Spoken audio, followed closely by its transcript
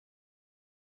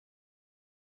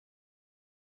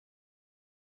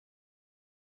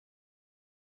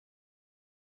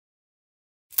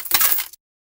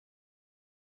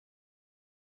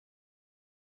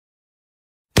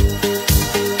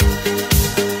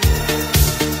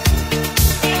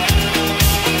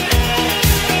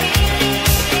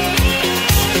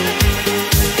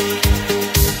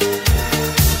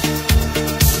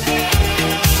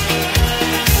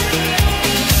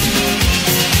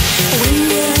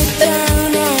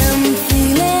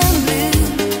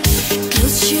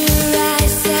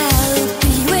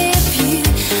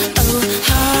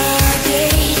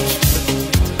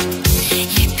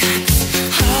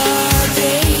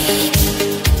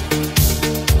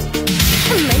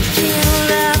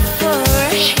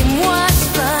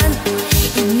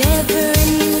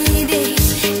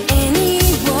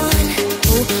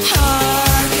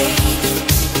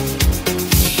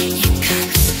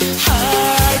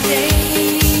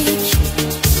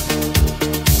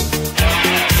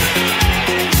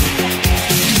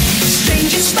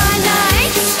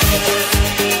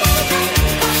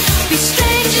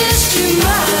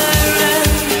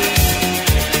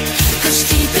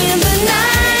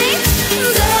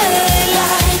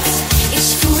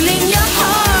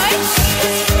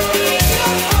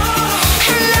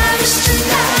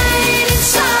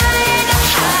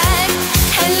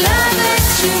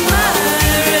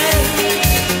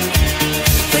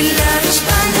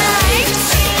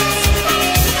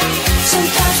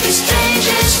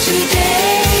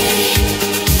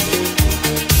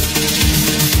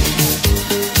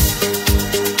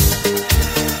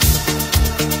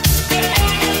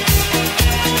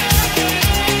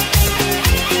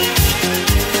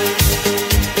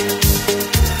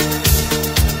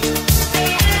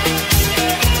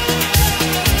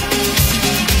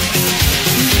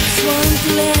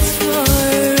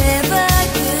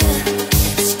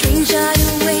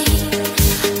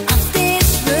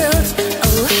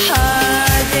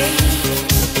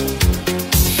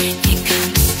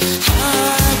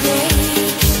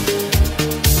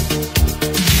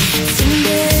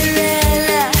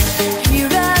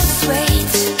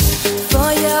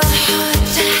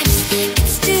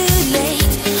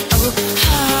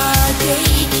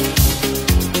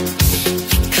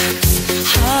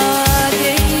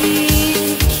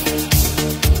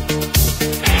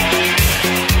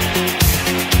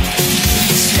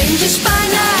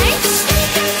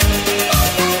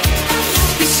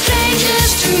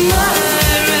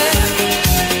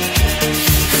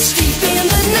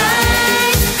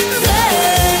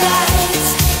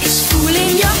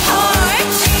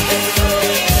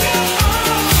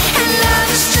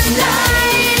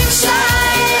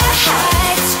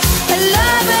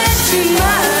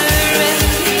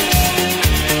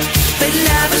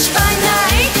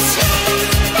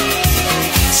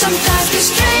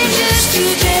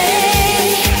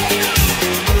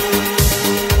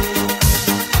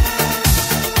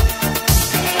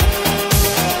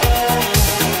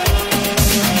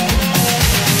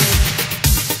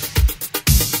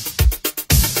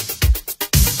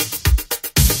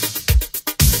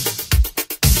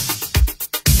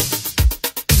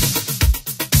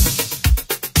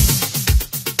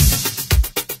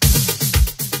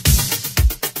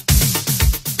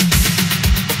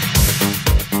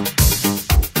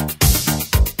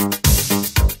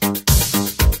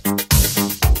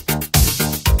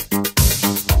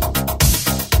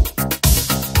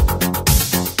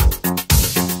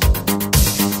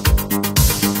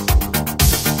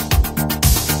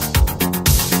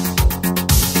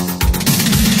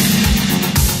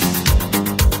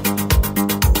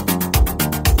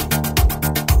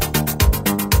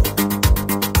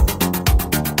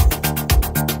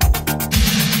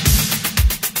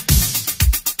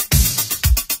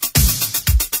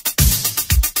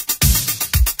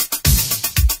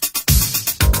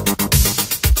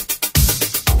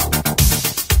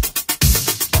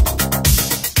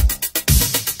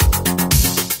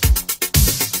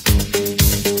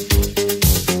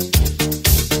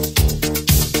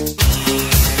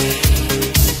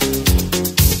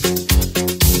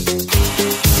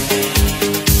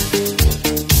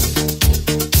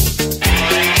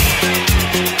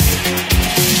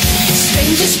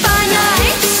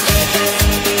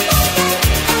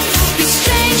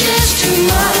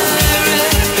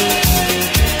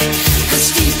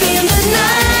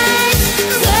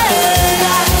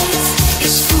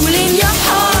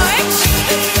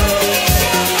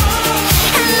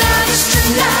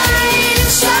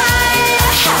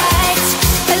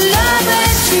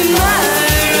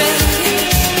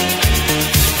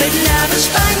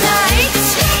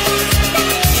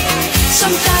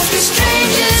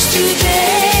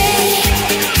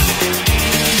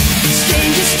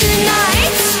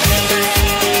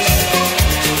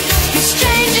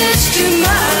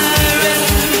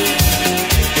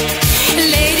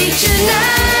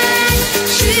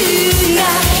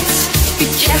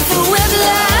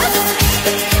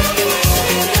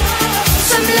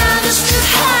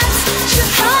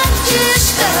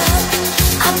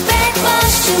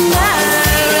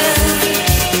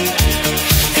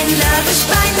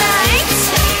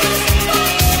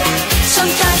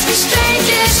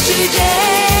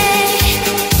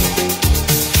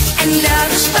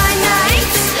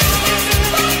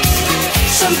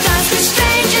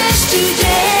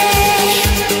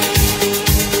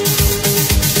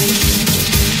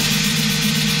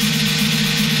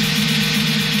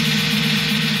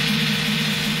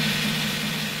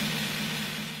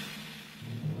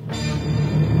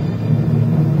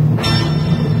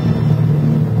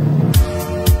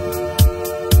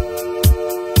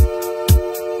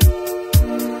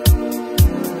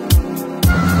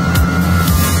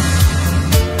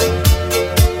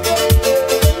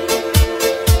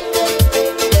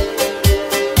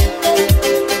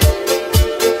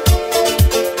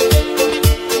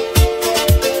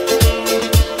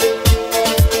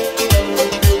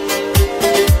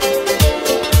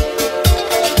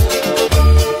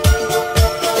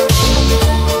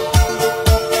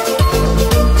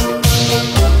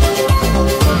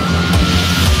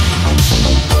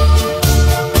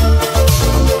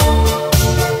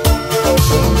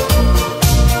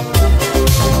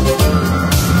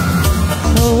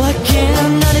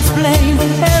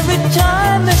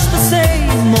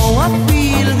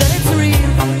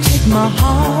my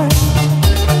heart.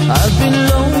 I've been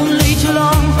lonely too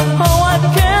long. Oh, I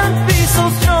can't be so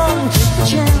strong. Take the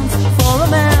chance for a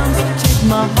man. Take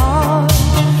my heart.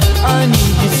 I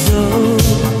need you so.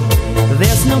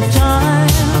 There's no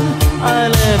time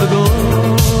I'll ever go.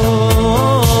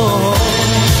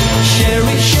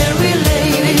 Sherry, Sherry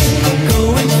lady,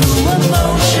 going through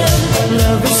emotion.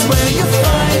 Love is where you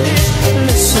find it.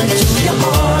 Listen to your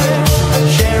heart.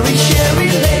 Sherry, Sherry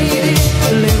lady,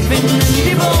 living in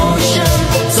devotion.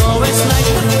 It's always like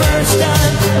the first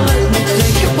time. Let me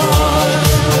take your part.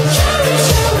 Sherry,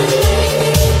 Sherry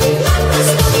lady, life is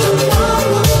not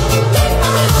tomorrow. Take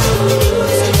my heart and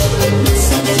lose it.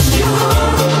 Listen to your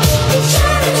heart.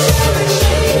 Sherry, Sherry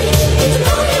lady, it's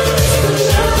no use to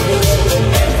tell me.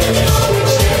 Everything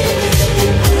always changes.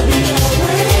 I'll be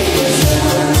always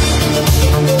yours.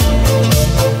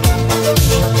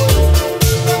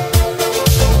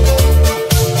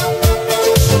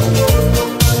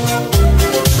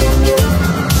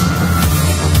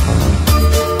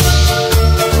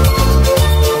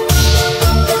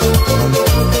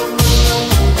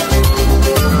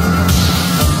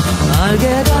 I'll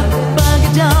get up, I'll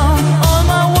get down. All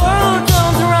my world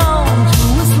turns around. Who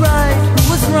is right,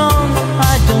 who is wrong?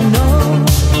 I don't know.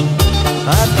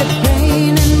 I've got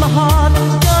pain in my heart,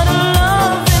 got a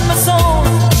love in my soul.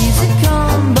 Easy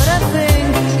come, but I think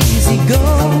easy go.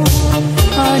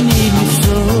 I need you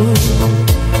so.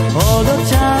 All the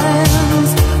times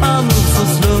I move so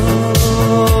slow.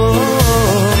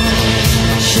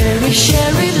 Sherry,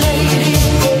 Sherry lady,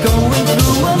 going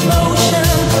through emotion.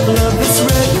 Love is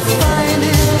where you find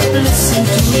it. Listen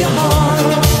to your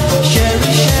heart.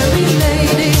 Sherry, Sherry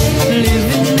lady,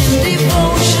 living in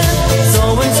devotion. It's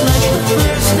always like the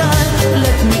first time.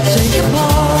 Let me take a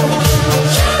part.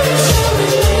 Sherry, Sherry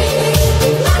lady,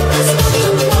 life is not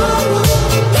tomorrow.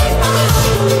 Take my heart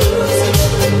and lose it.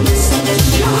 Listen to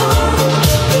your heart.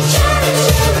 Sherry,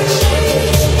 Sherry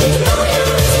lady, it's no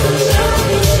use to tell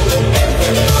me.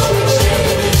 Everything always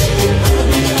changes. I'll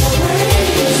be always yours.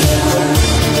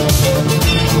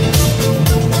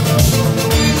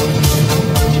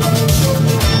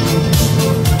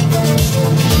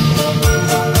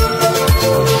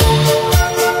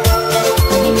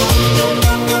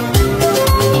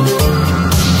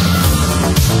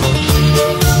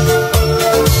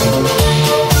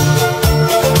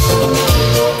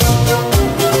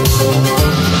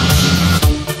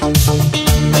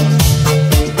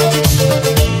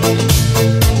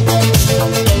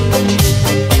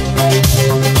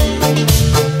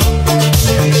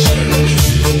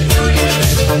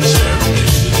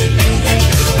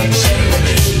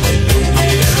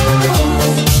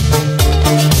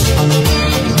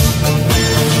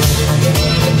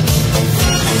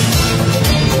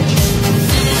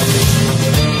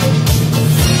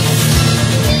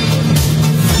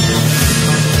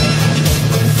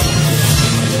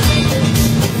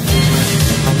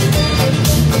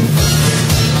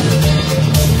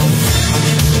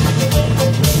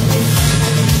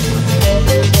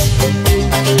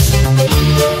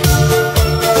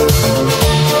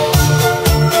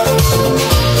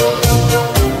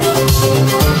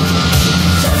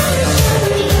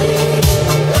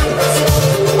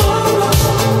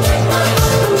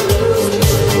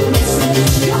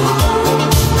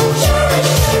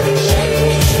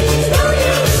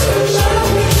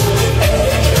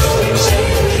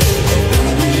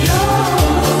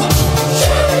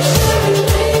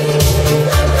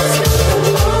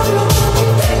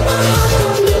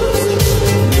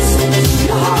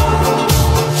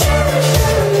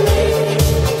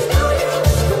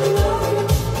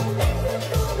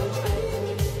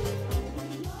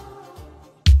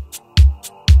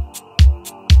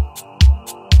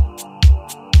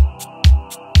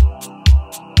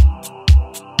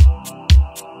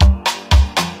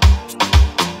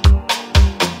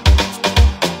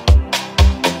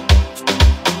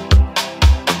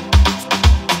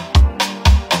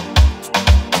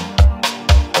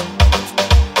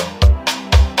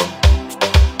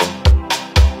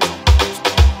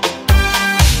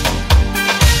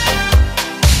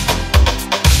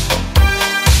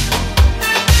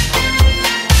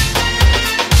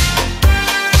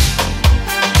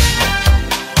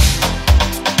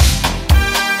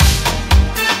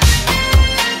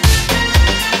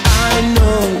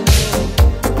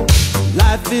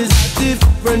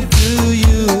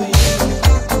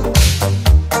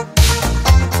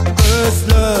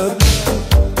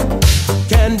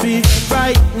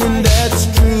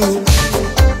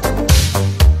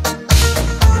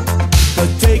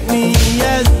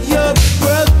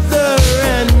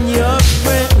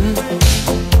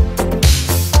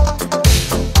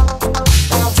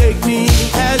 Take me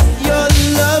as your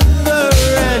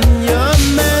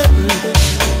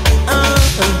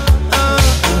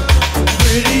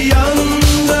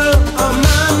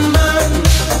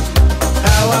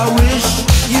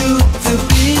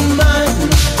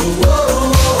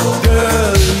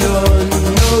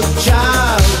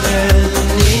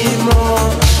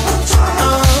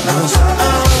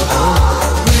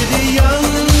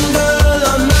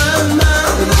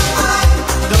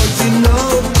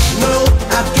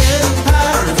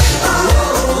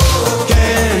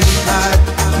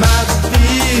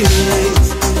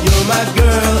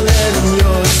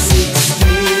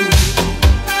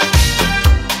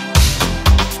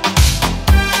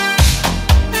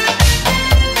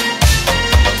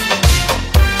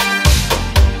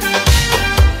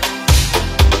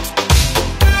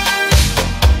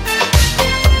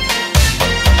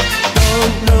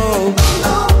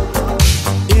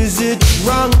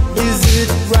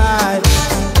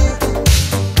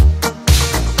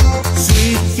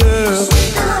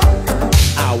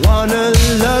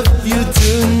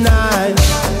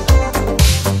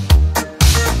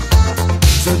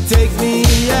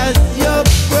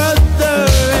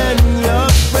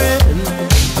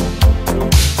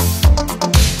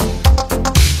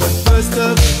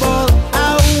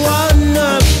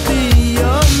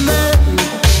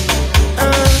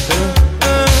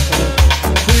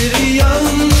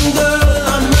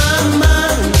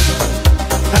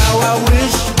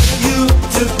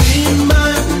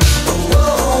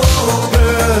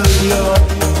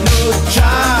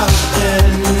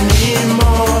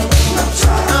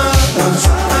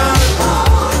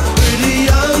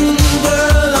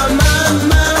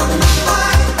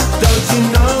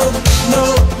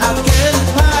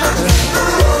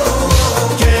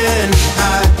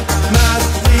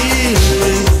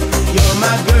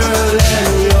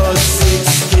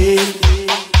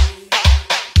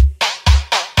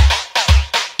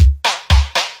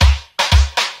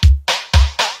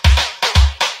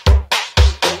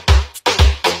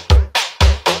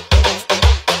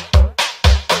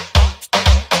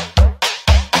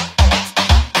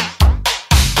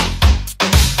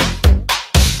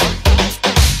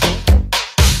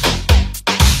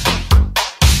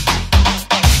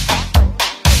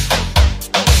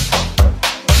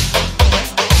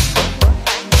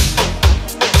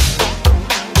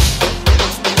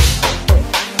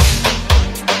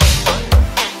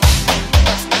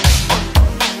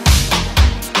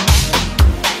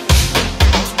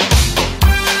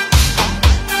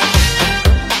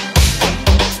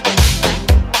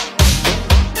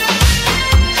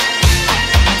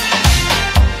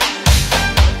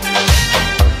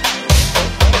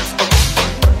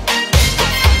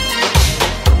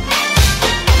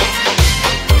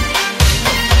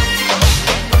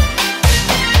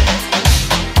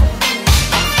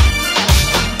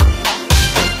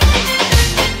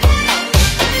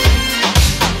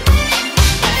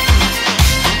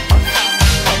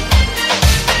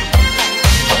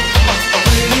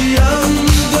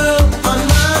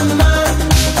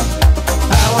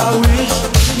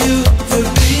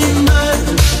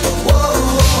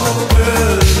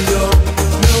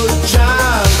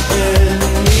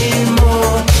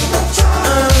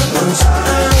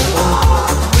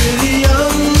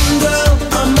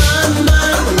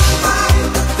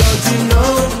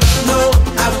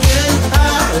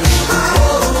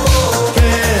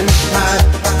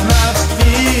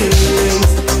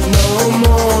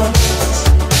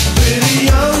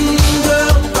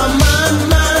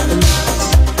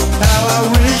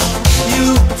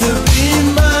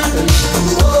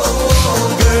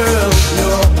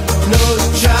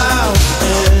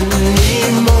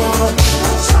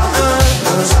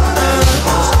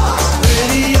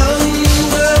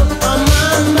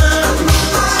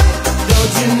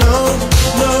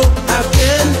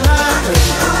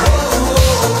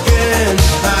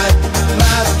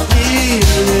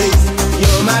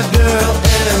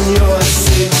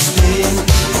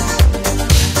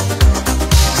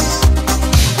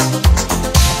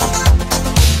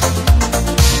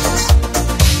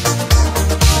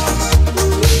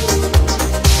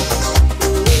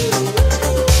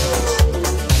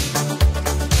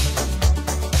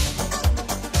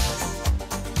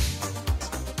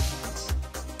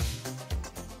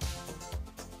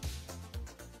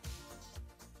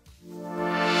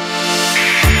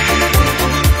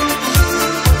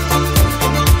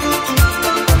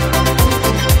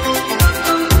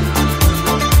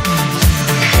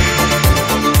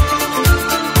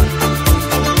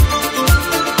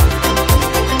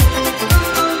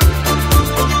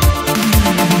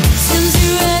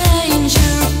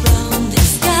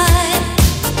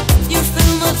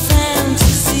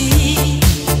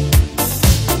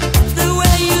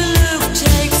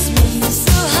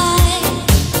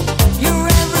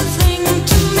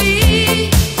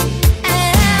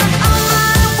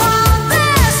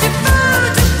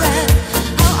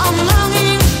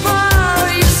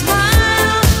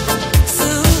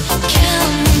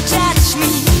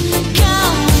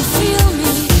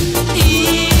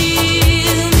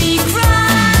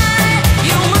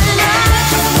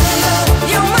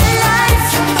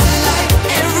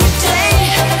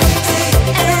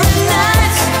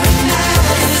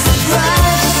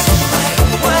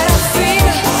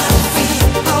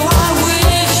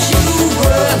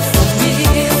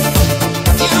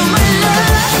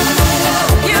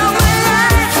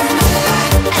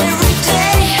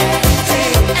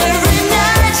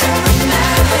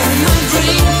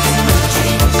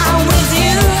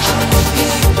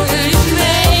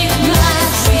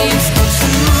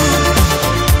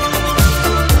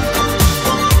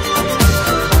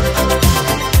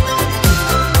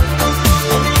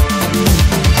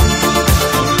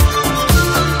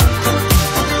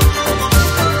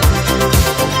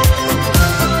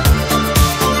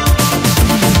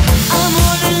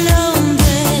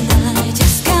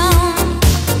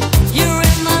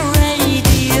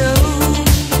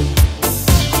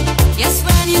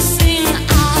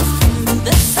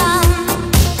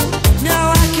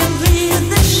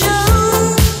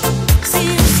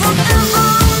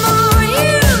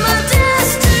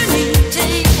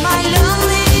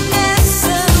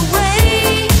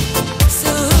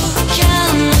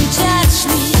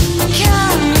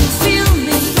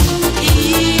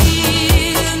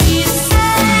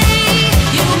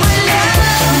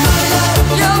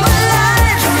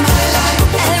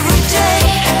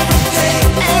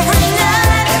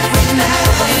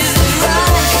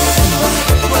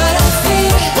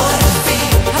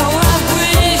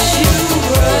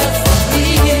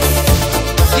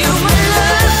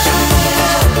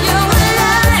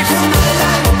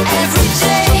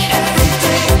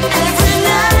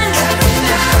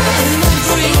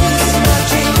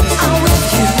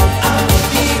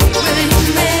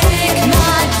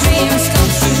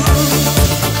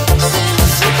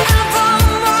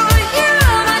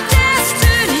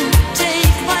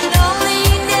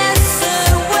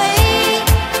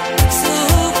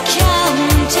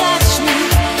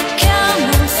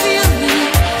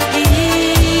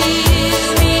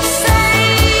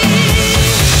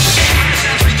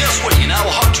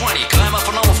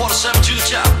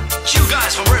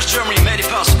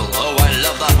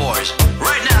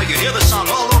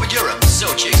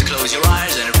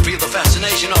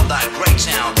destination of that great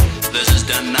sound. This is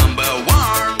the number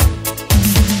one.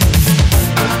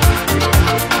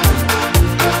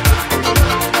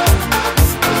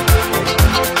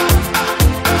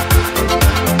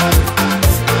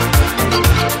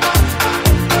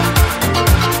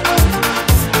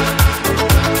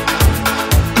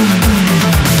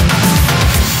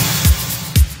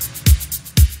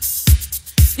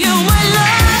 You're my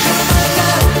life,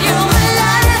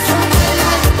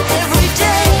 every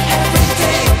day,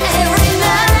 every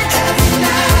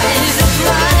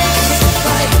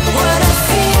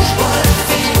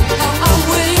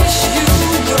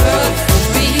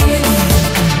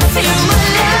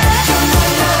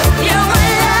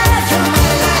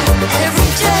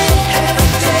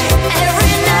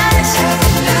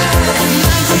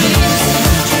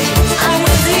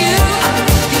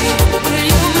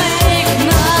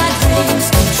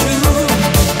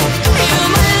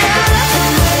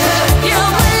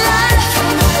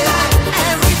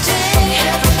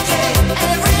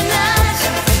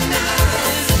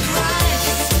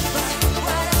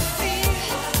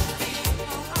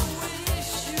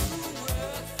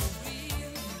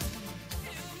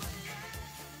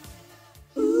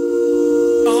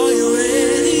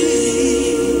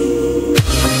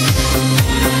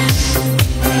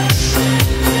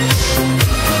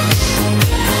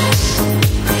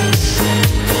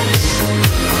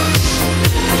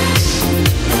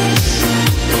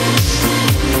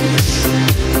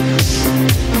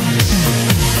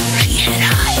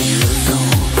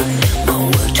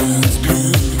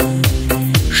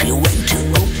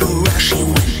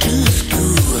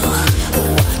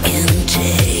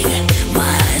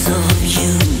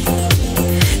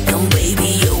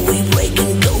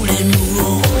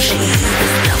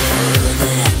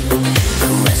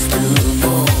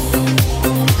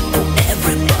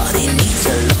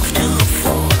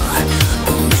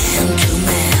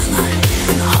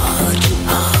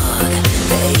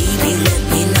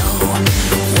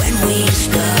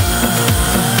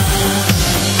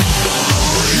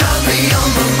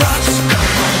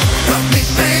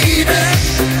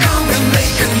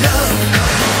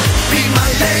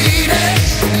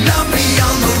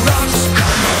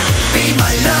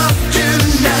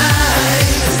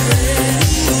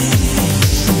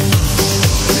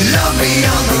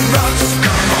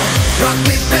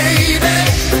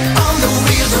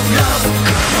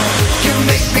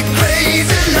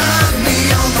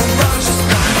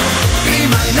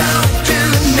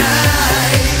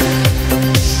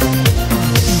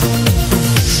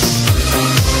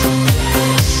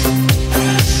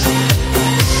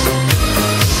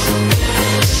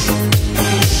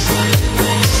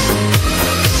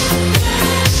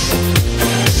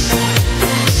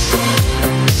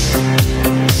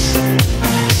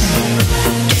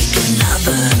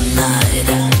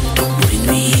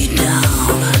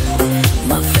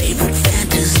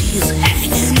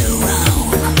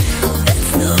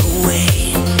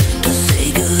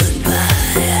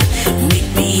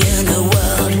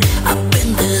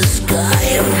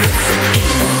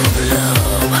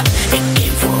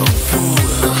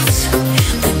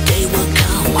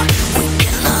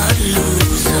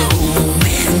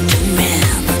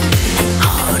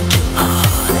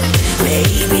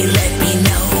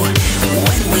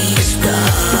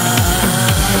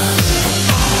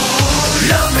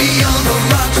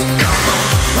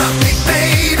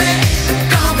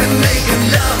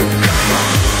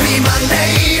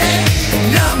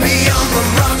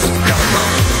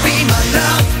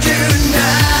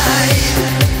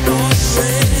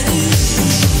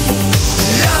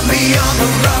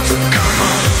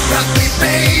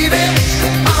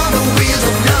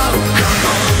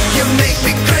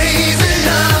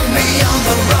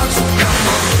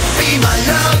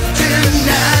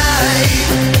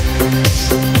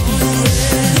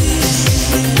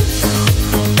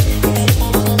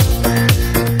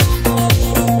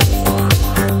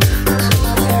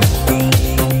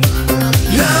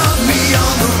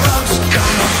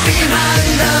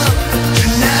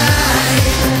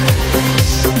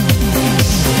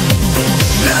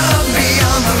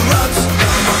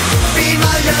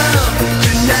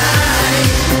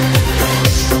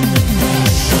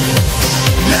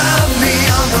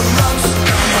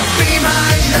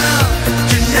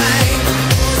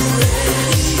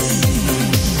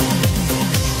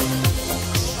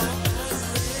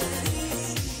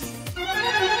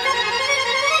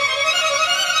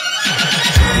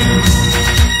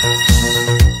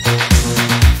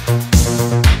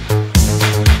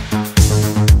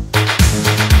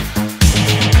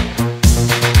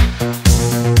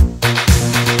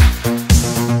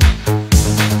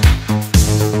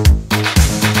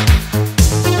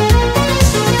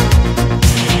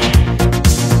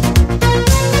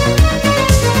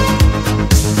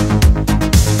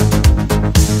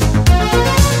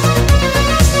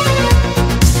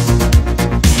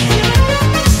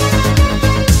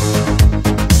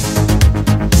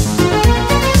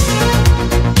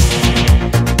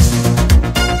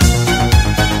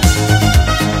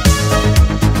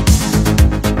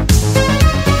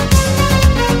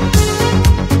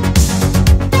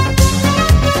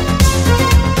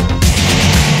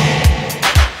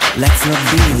Let's not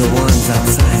be the ones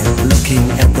outside looking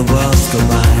at the world go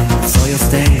by. So you're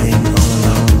staying all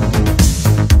alone.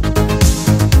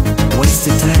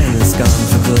 Wasted time is gone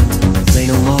for good. Say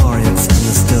no more, it's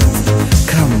understood.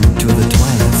 Come to the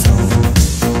twilight zone.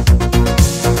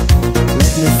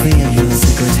 Let me feel your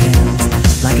secret hand,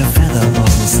 like a feather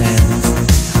on the sand,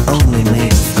 only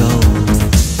made of gold.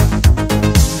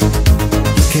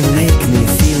 You can make me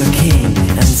feel a king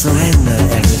and surrender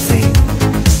everything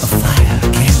a fire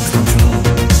can't control.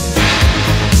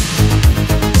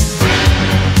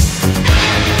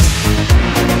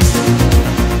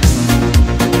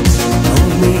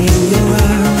 Hold me in your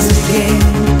arms again,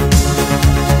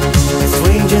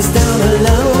 strangers down a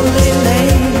lonely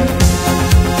lane.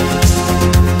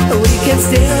 We can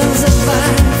still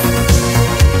survive,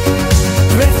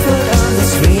 driftwood on the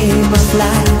stream of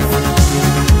life.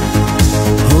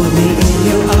 Hold me in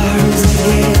your arms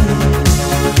again,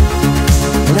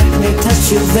 let me touch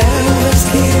your velvet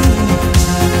skin.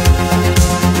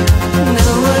 No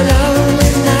more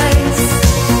lonely nights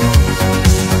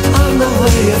on the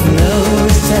way of no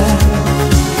return.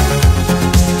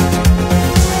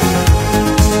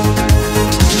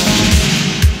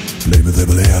 Leave the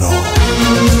bolero.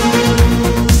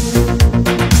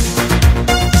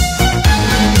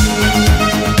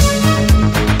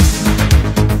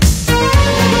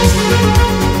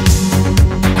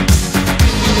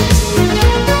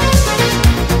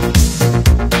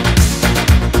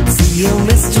 Your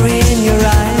mystery in your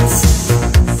eyes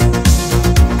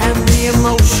and the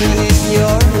emotion in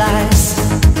your lies.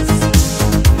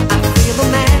 I feel the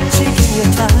magic in your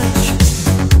touch,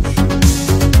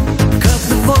 'cause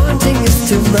the wanting is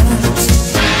too much.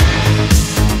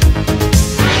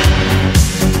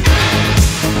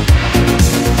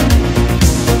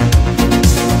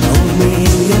 Hold me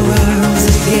in your arms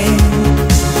again,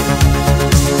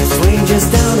 strangers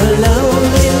down a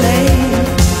lonely lane.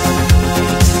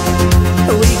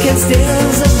 We can still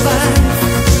survive,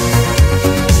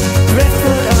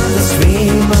 driftwood on the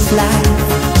stream of life.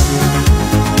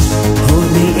 Hold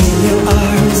me in your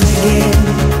arms again,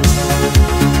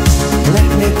 let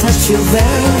me touch your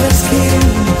velvet skin.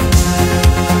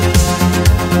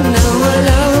 No more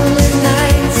lonely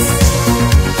nights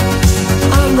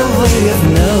on the way of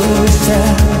no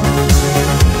return.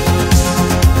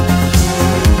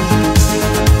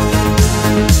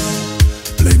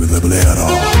 Leave the bolero.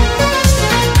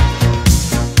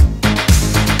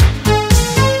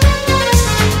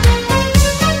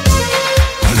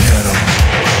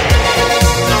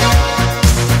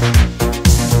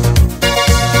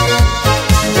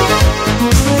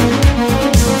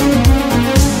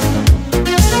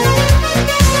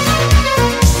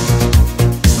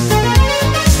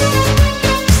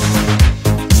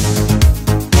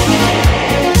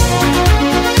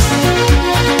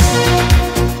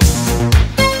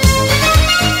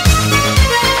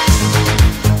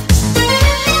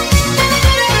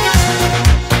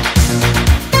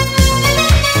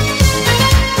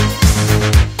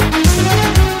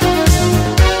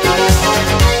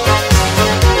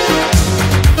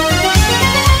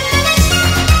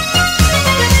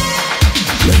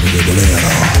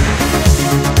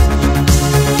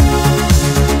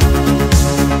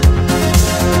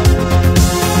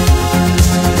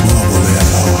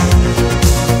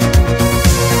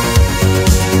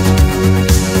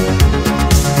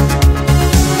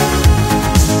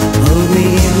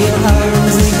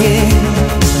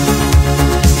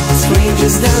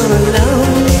 Down a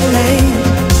lonely lane,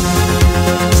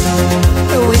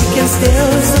 we can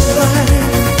still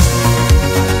survive,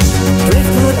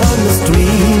 driftwood on the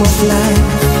stream of life.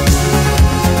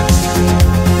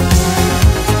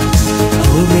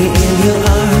 Hold me in your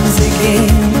arms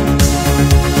again,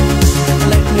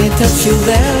 let me touch your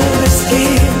velvet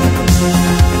skin.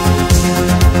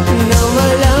 No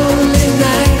more lonely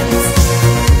nights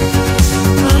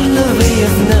on the way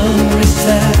of no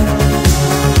return.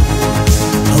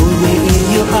 Hold me in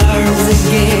your arms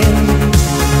again,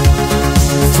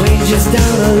 strangers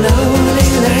down a lonely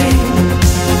lane.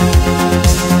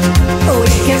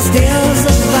 We can still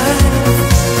survive,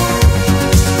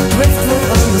 driftwood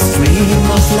on the stream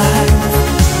of life.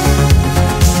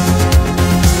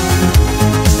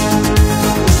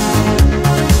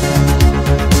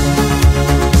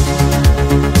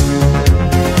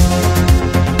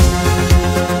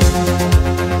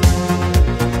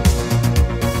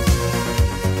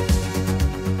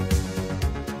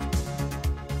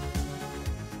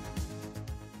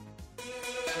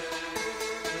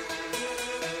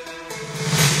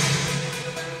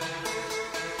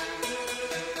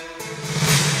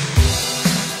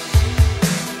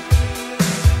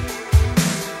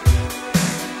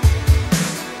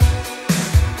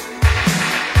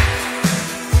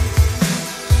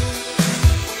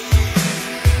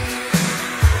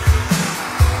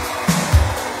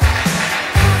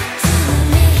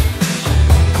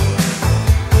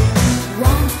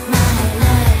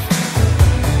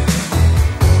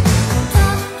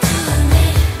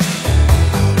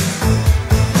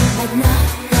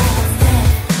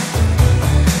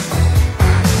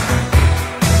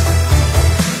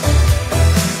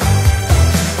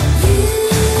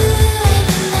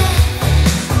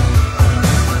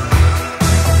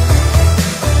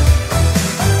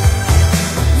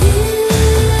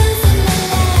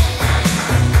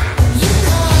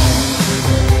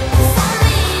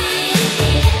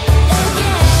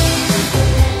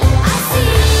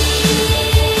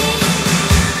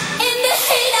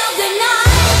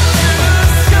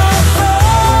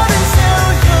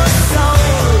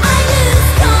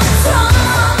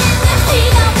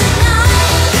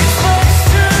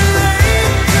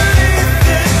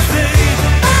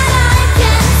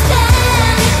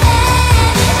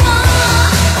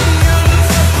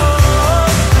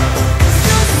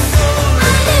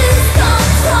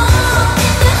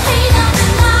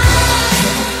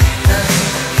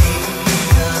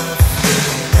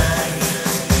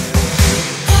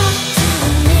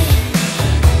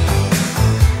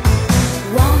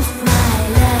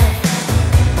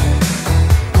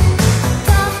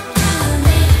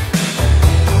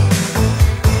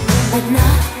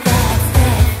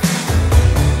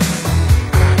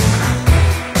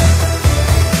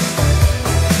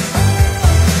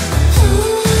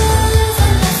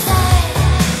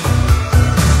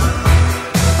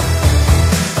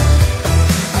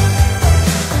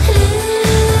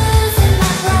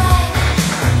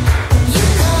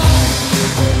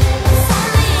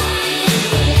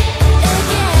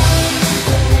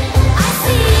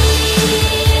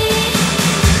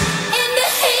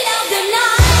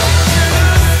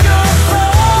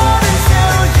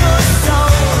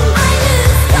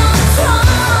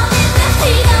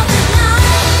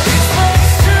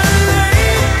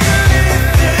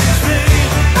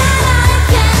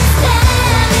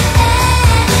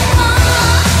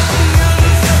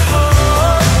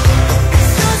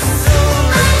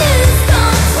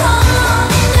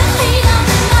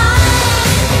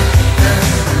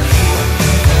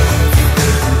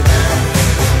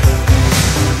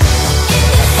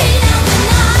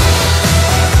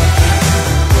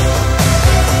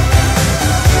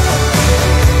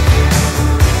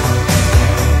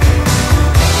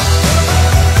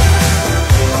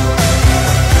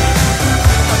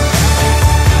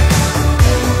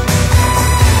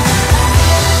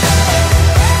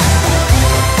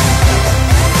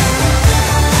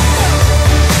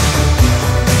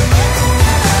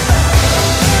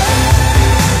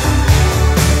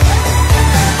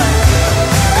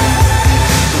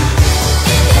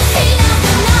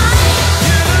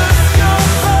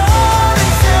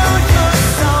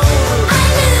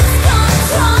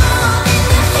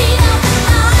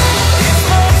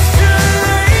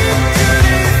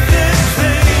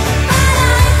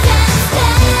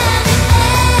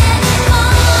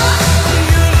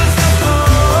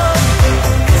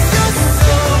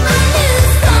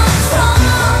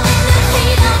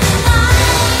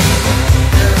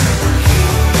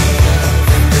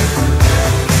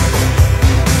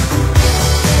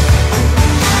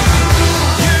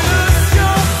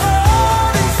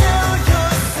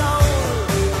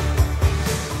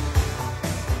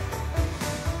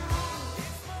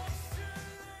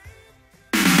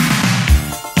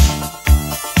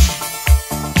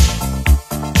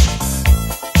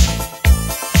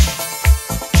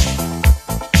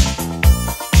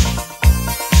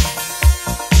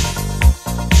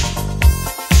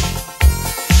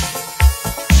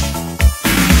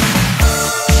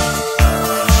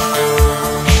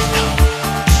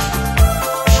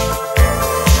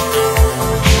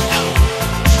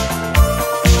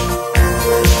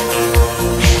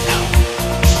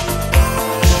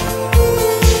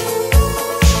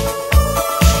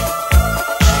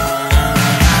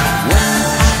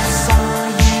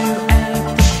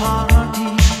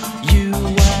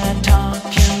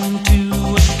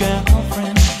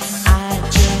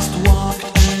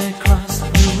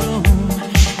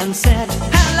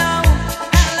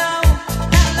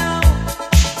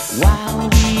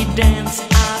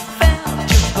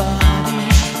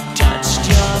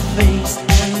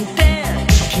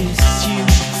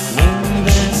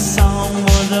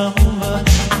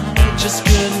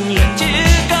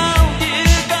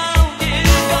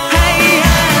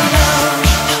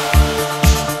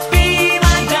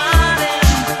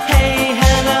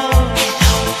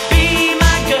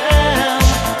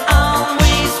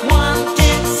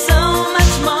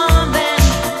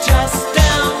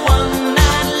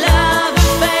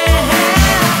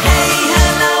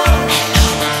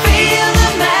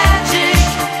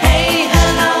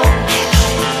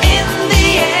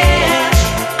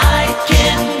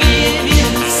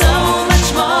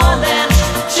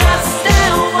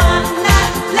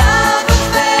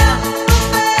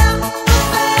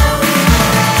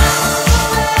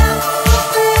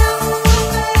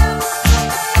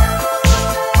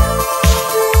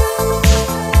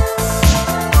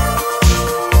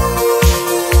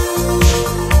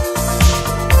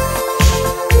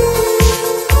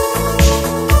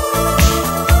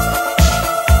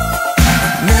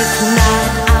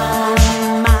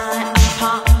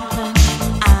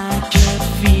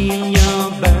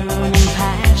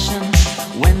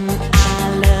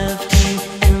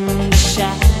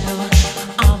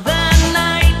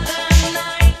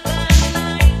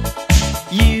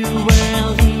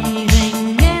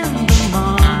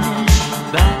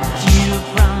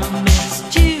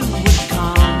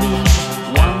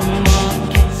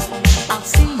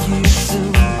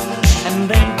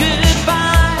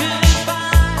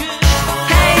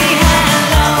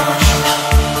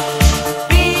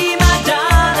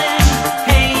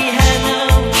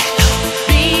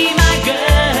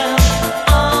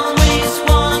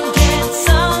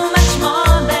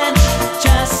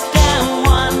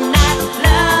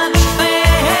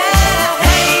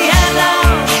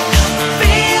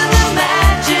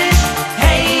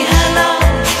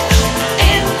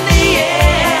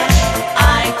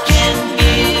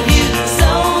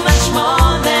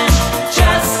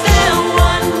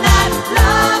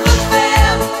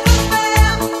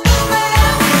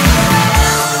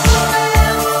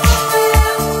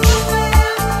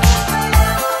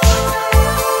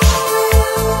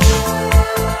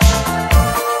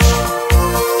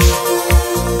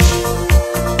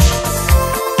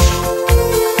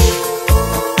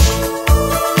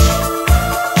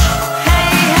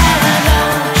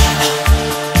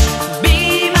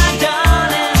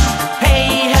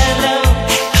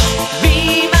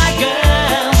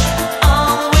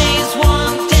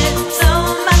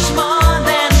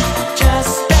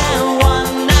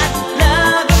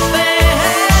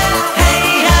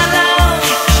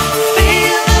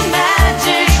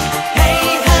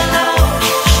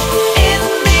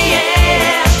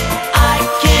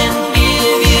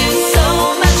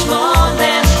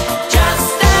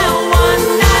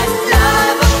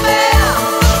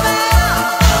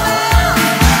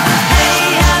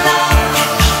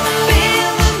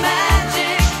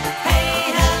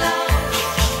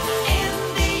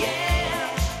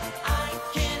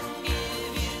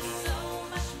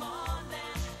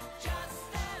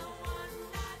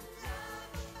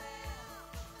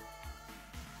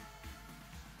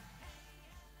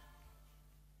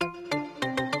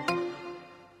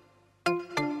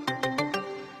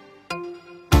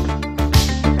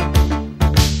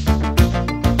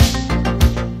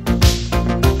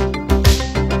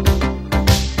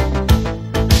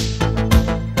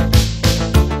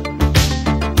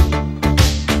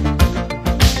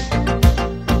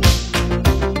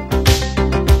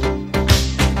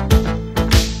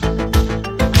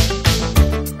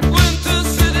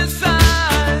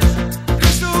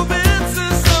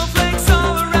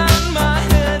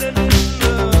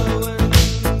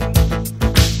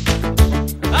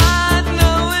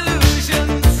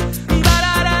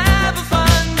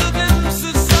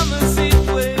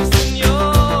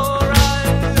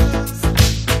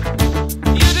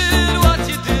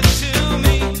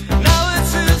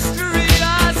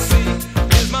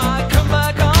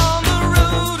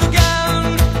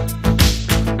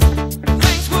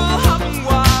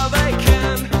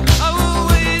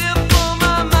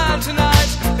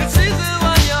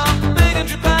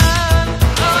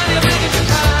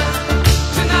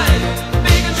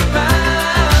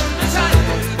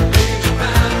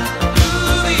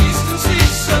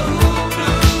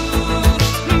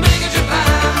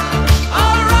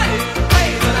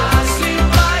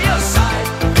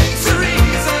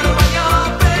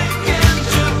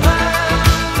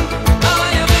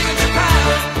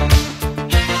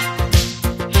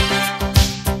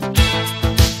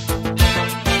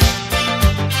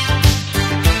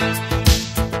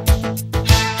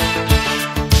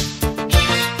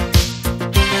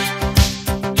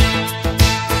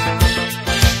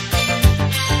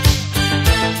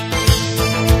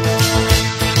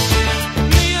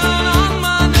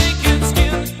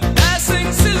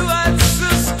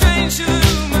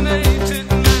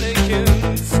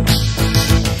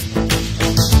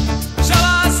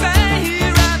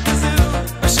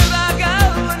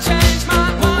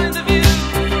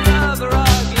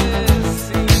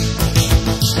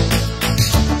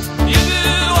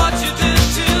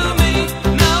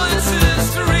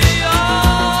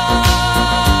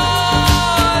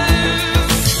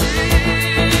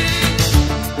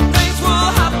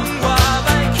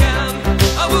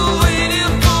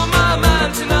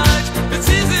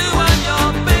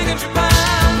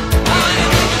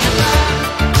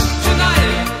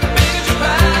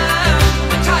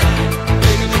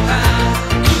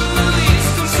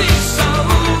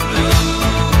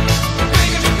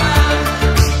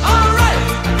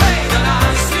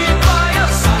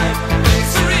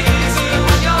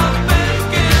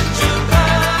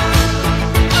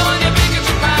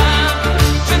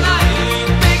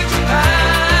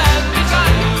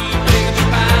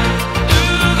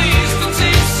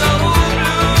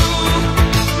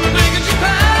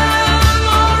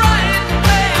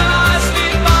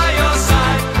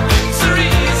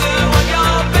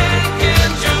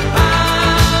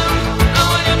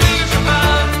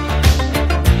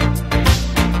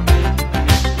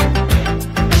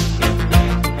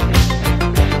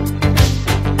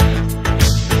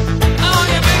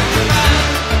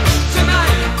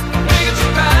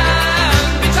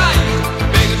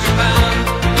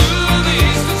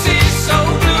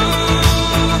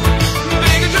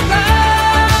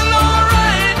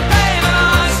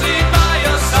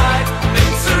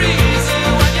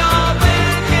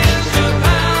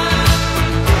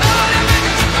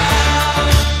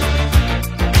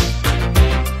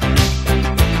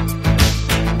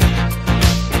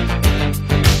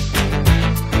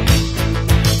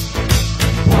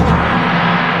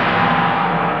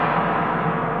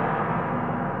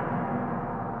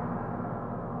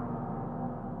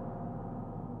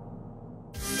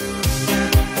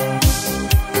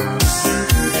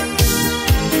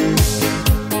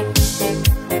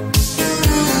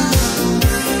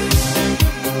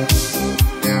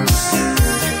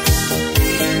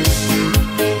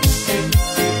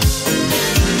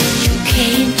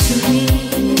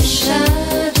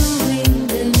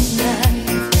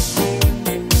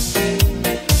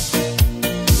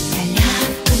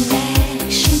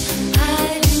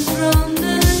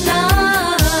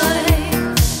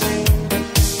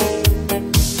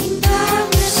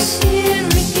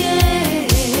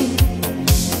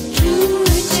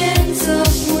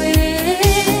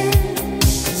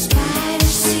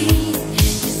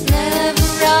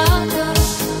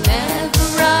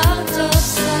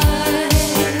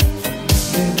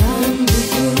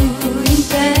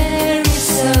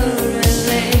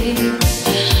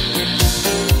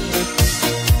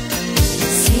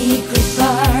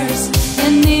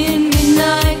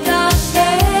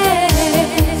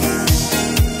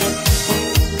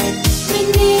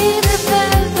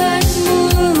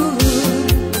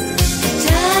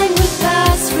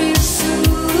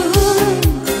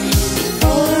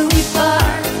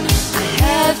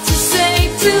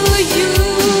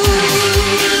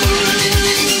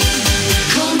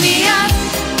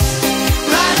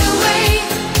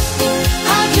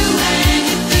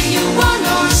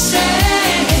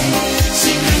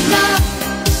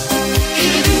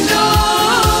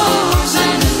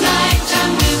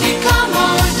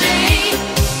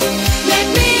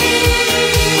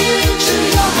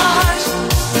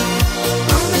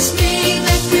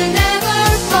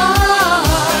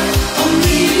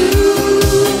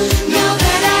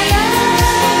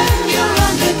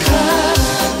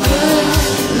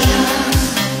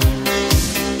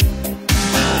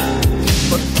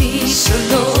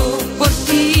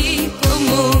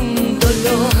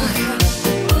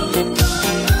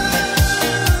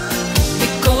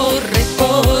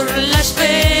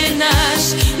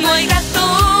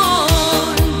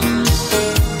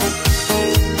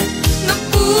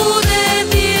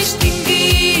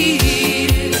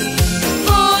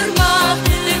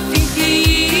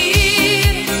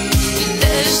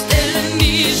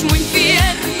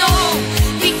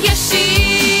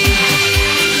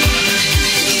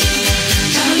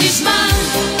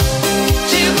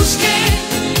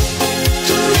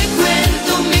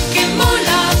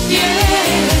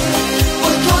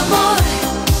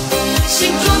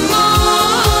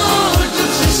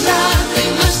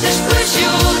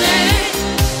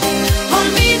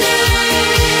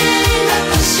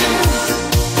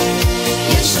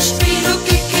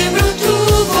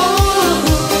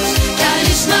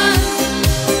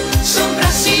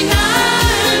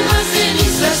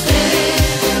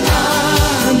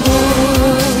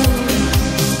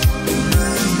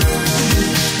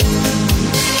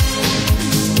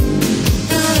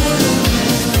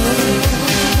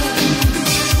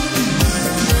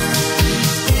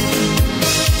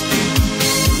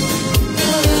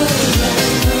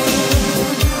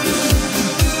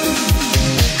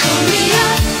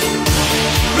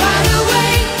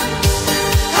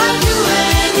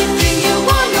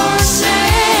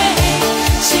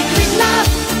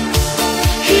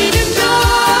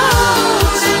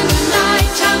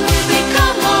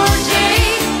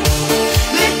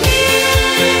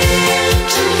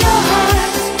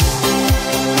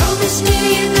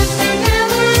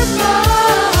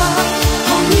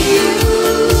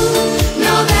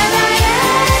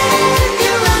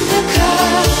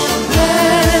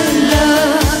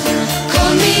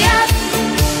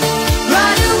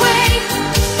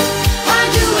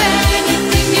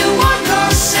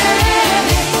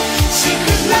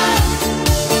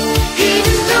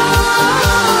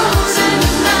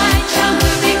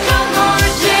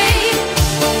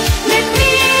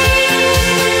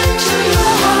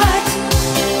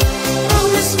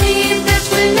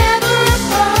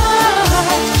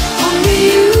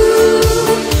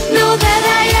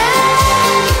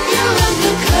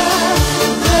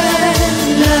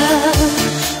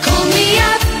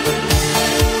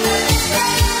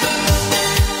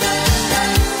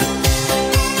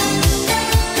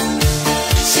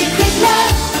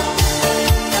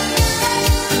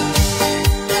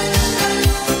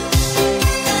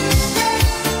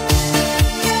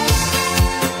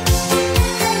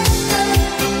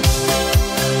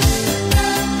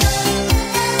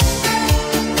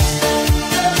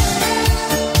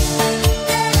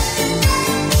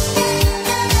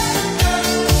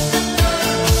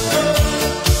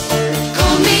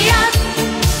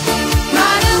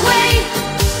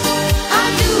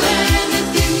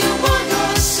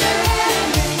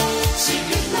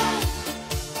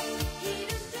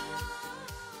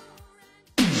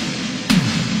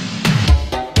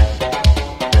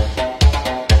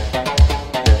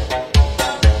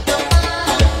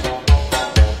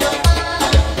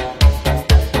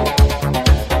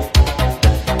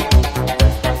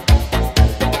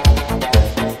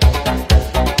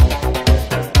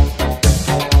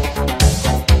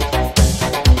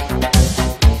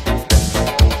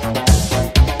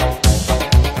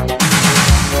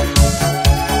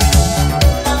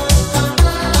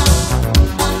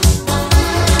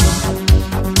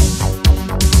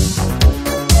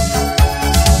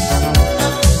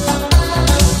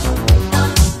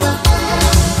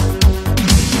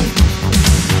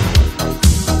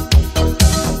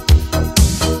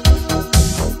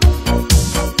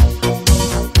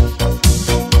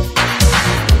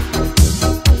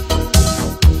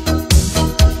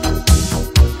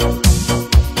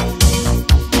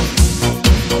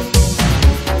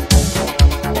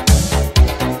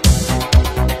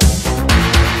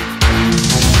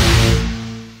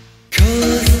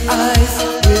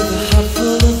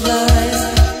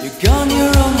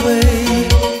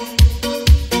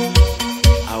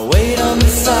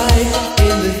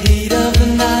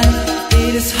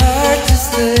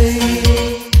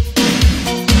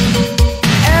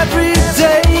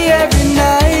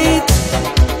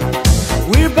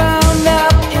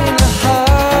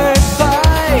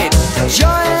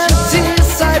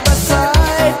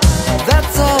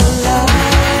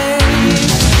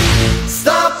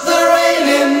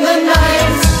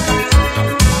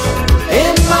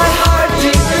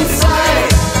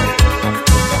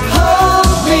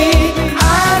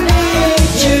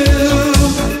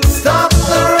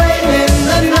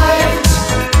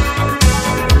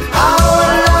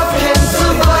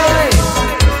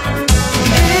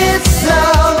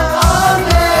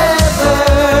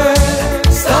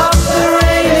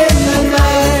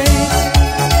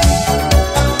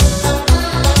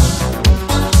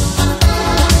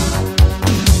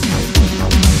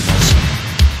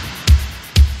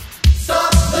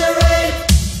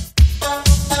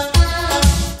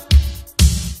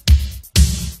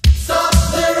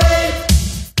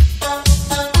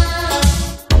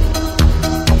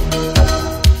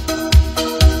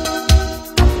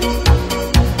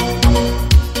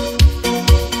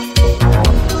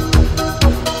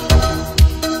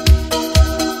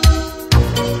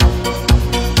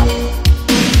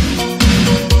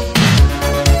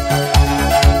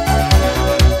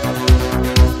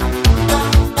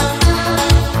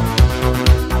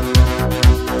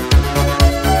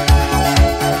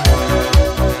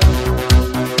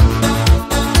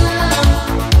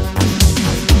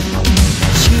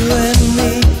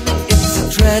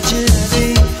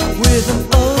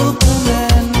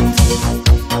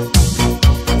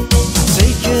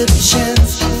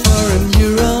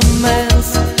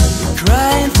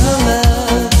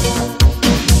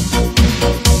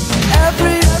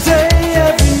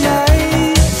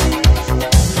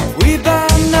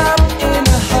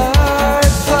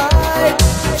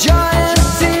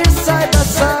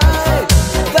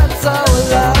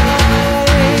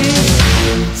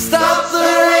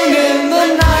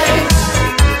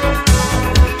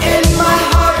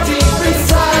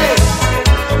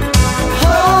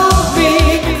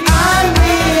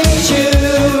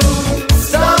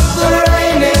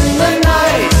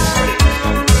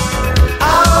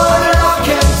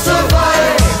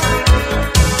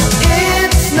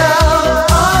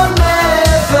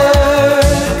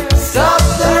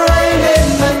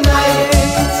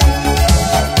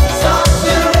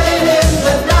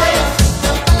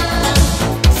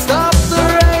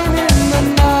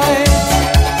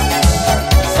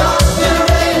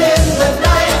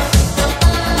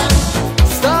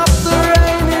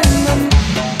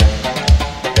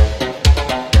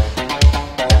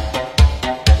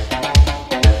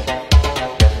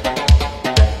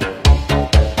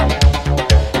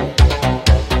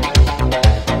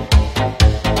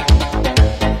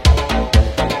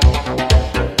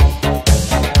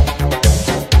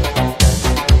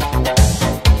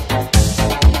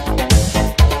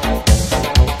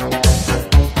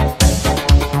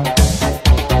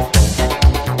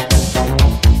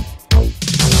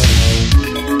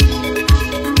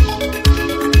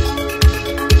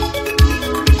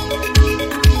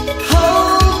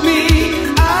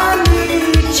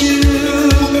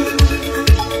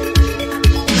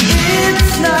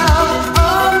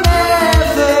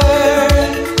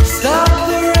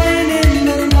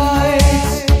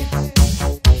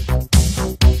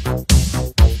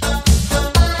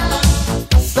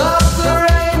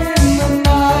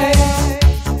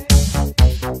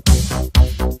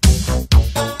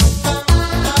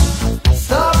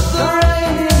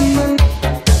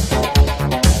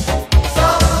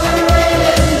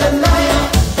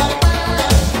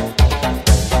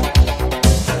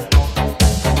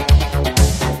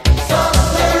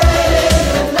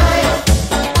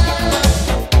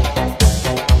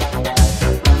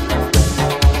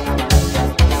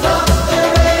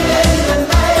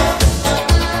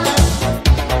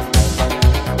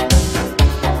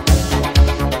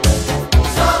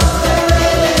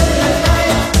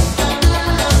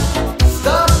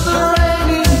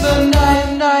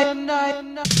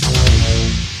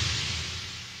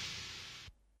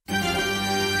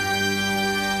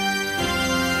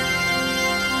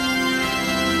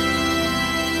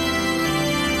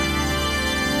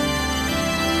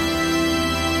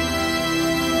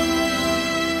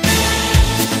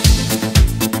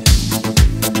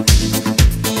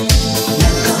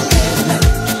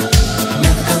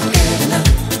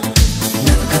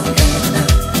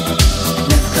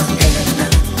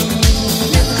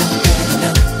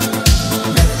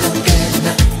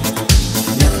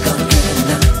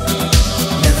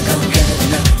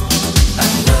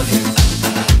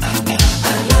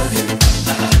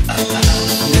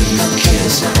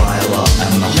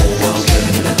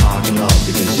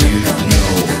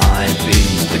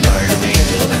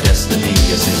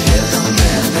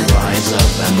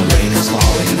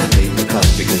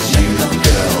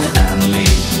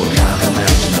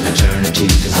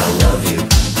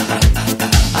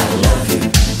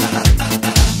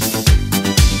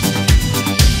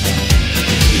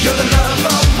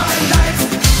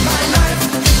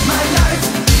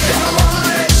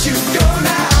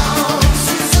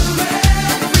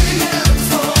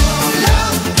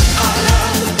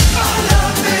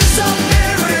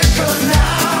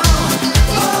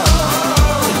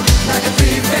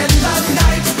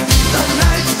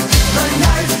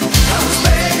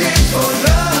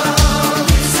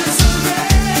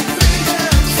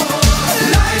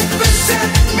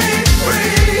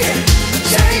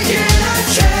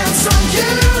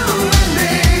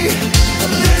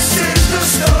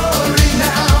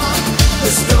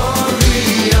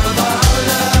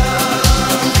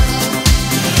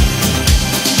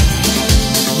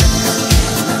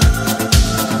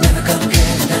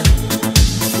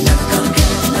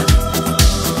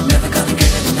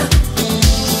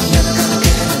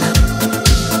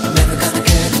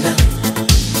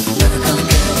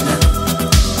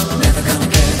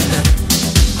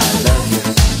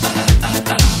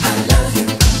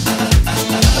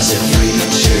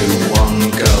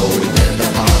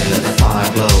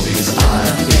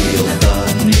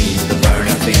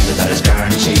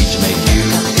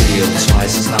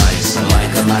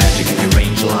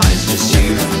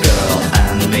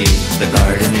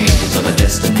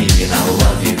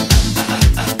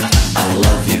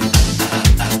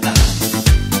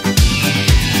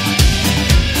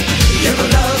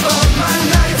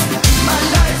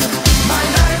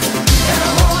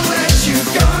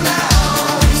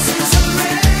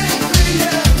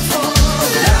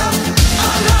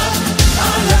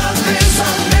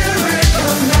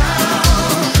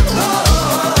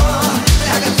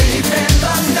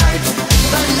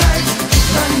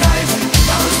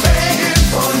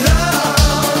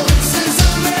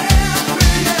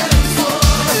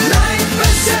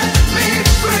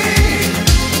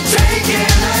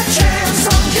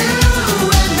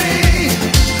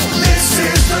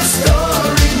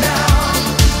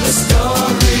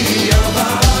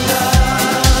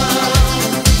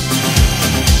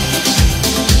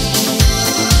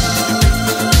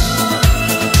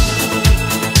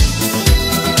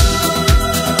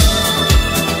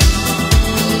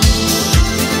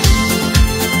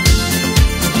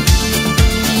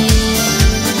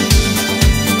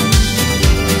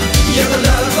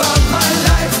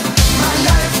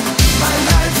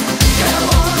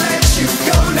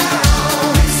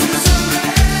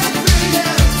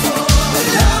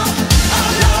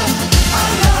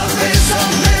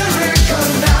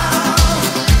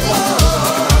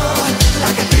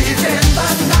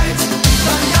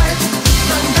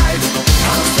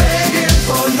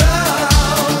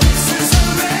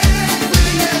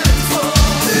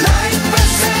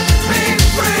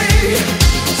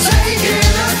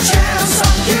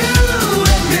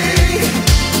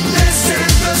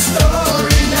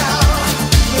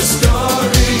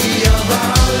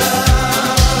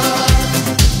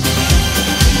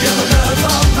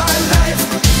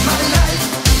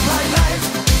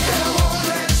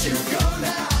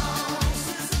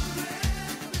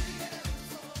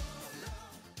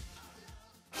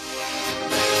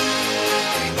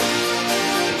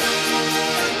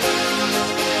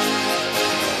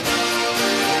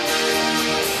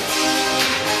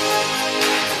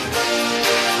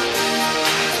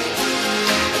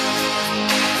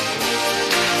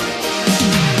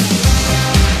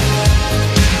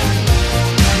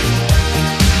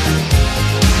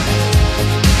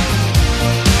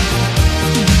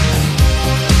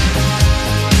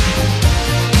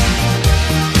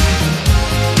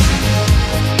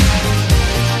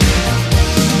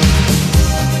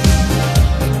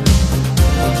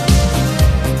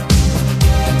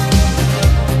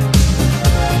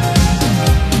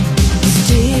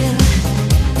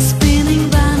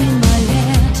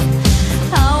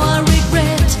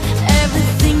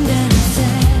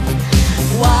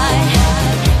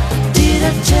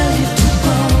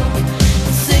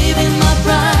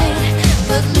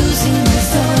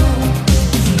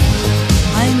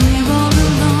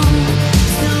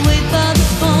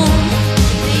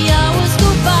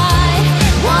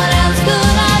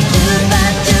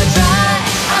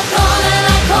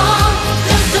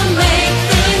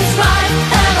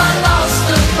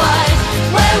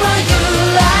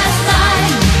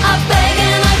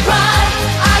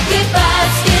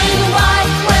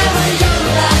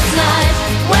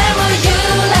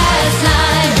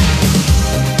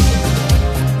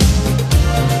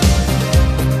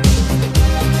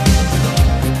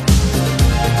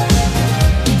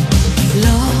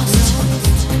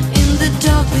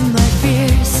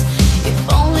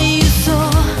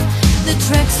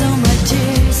 tracks on my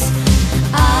tears.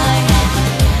 I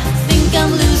think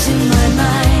I'm losing my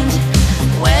mind.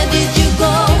 Where did you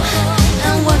go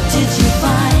and what did you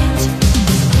find?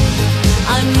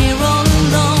 I'm here all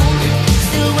alone,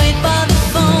 still wait by the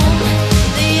phone.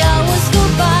 The hours go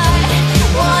by,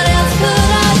 what else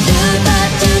could I do but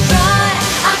to try?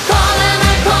 I call and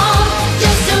I call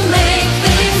just to make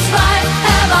things right.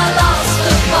 Have I lost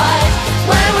the fight?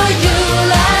 Where were you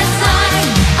last night?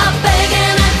 I beg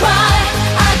and I cry,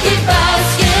 I keep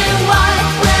asking why.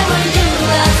 Where were you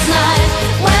last night?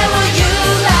 Where were you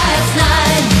last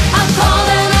night? I call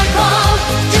and I call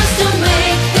just to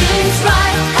make things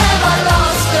right. Have I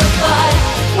lost the fight?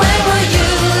 Where were you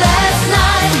last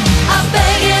night? I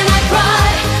beg and I cry,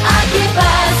 I keep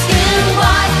asking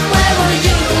why. Where were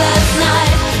you last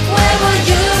night? Where were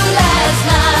you last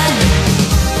night?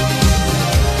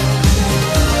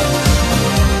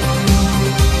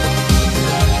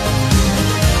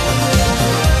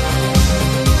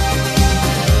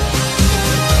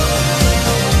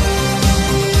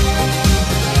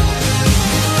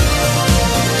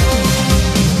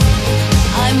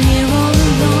 I'm here all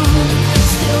alone,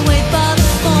 still wait by the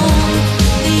phone.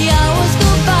 The hours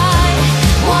go by,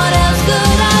 what else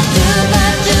could I do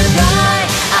but to try?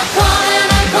 I call and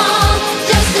I call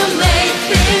just to make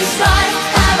things right.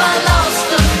 Have I lost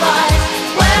the fight?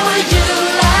 Where were you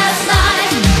last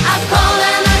night? I call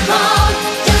and I call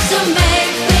just to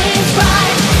make things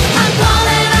right. I call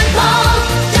and I call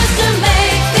just to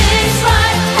make things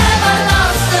right. Have I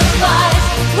lost the fight?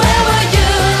 Where were you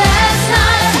last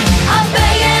night? I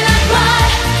beg and I cry,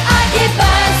 I keep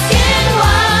asking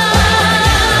why.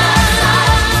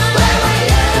 Where were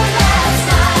you last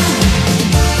night?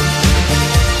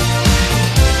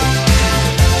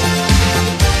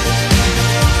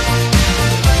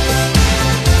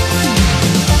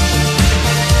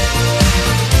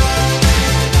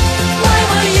 Where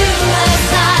were you last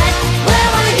night? Where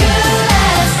were you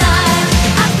last night?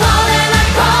 I call and I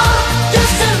call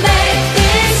just to make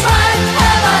things right.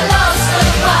 Have I lost the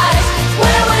fight?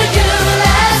 Where were you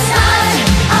last night?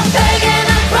 I beg and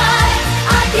I cry,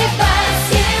 I keep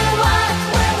asking why.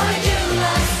 Where were you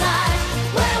last night?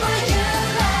 Where were you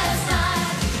last night?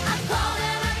 I call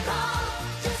and I call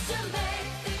just to make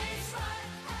things right.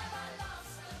 Have I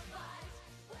lost the fight?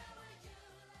 Where were you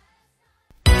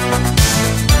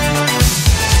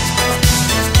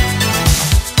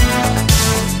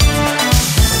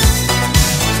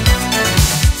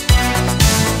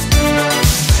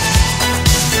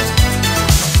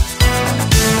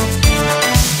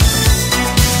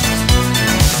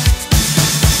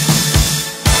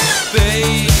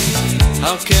Babe,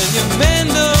 how can you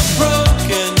mend a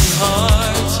broken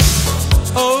heart?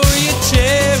 Oh, you're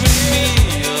tearing me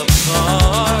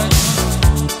apart.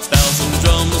 Thousand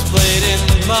drums played in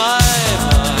my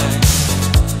mind.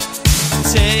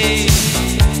 Take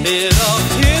it off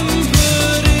him,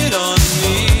 put it on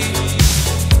me.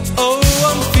 Oh,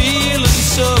 I'm feeling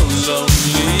so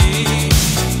lonely,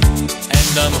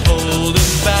 and I'm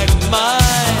holding back my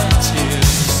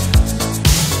tears.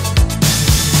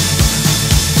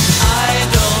 I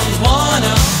don't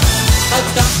wanna a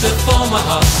doctor for my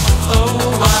heart. Oh,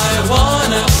 I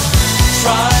wanna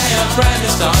try a brand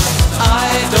new start. I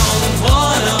don't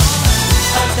wanna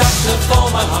a doctor for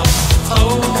my heart.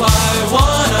 Oh, I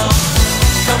wanna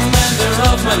commander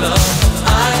of my love.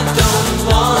 I don't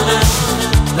wanna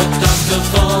a doctor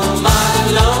for my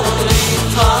lonely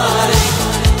heartache.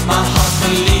 My heart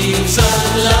believes a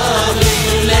lovely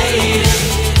lady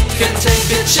can take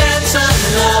a chance on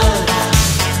love.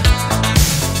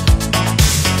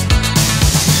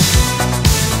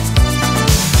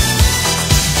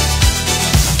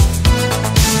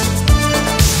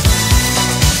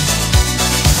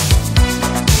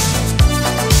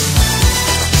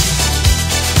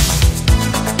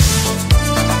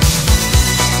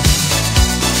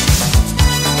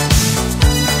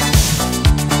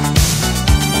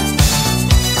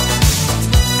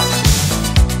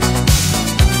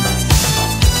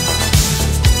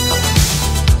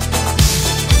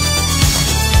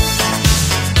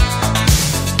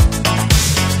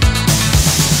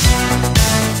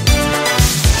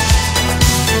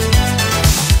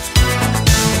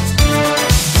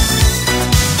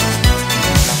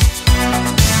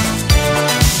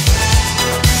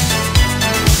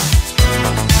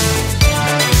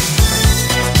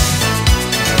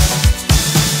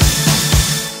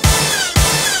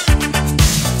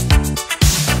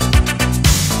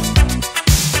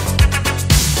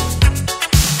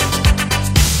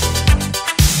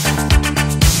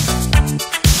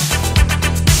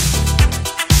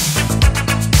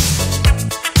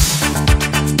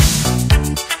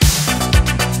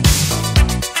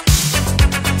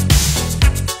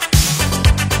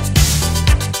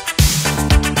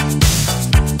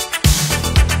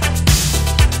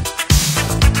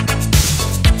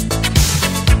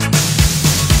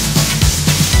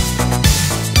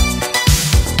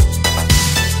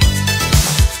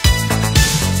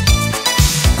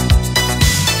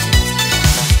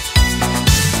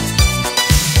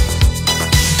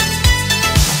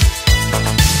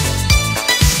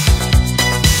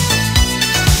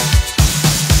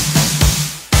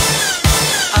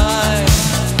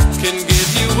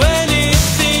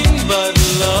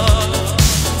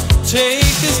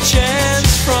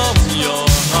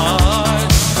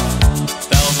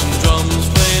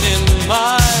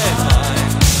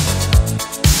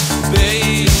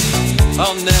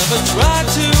 I'll never try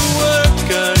to work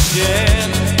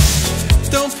again.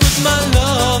 Don't put my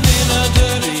love in a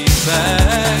dirty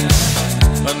bag.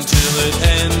 Until it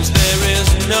ends, there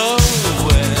is no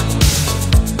end.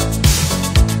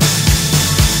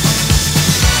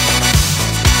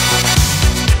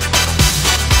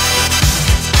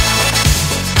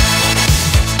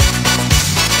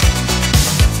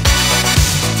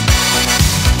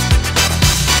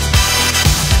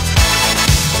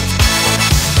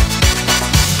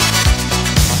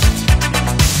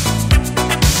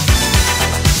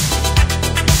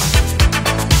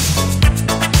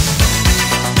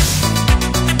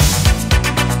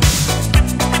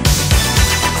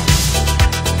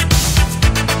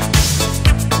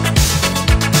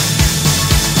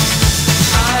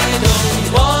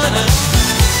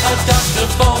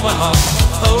 For my heart,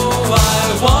 oh, I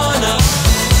wanna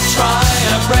try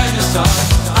a brand new start.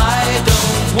 I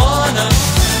don't wanna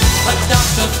a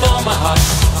doctor for my heart,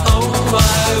 oh,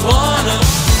 I wanna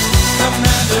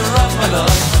commander of my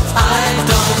love. I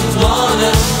don't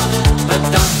wanna a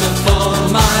doctor for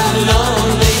my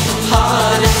lonely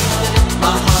heartache.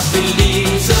 My heart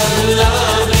believes a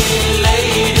lovely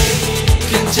lady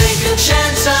can take a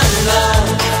chance on love.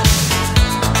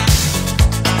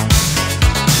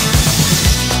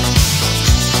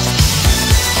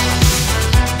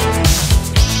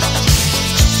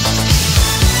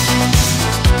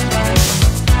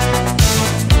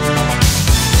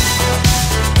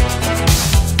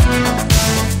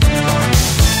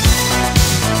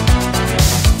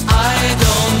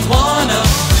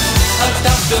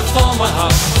 For my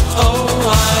heart, oh,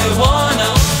 I wanna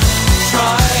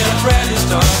try a brand new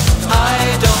start.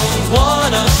 I don't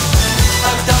wanna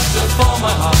a doctor for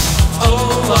my heart,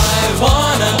 oh, I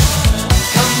wanna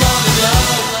come on and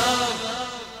love.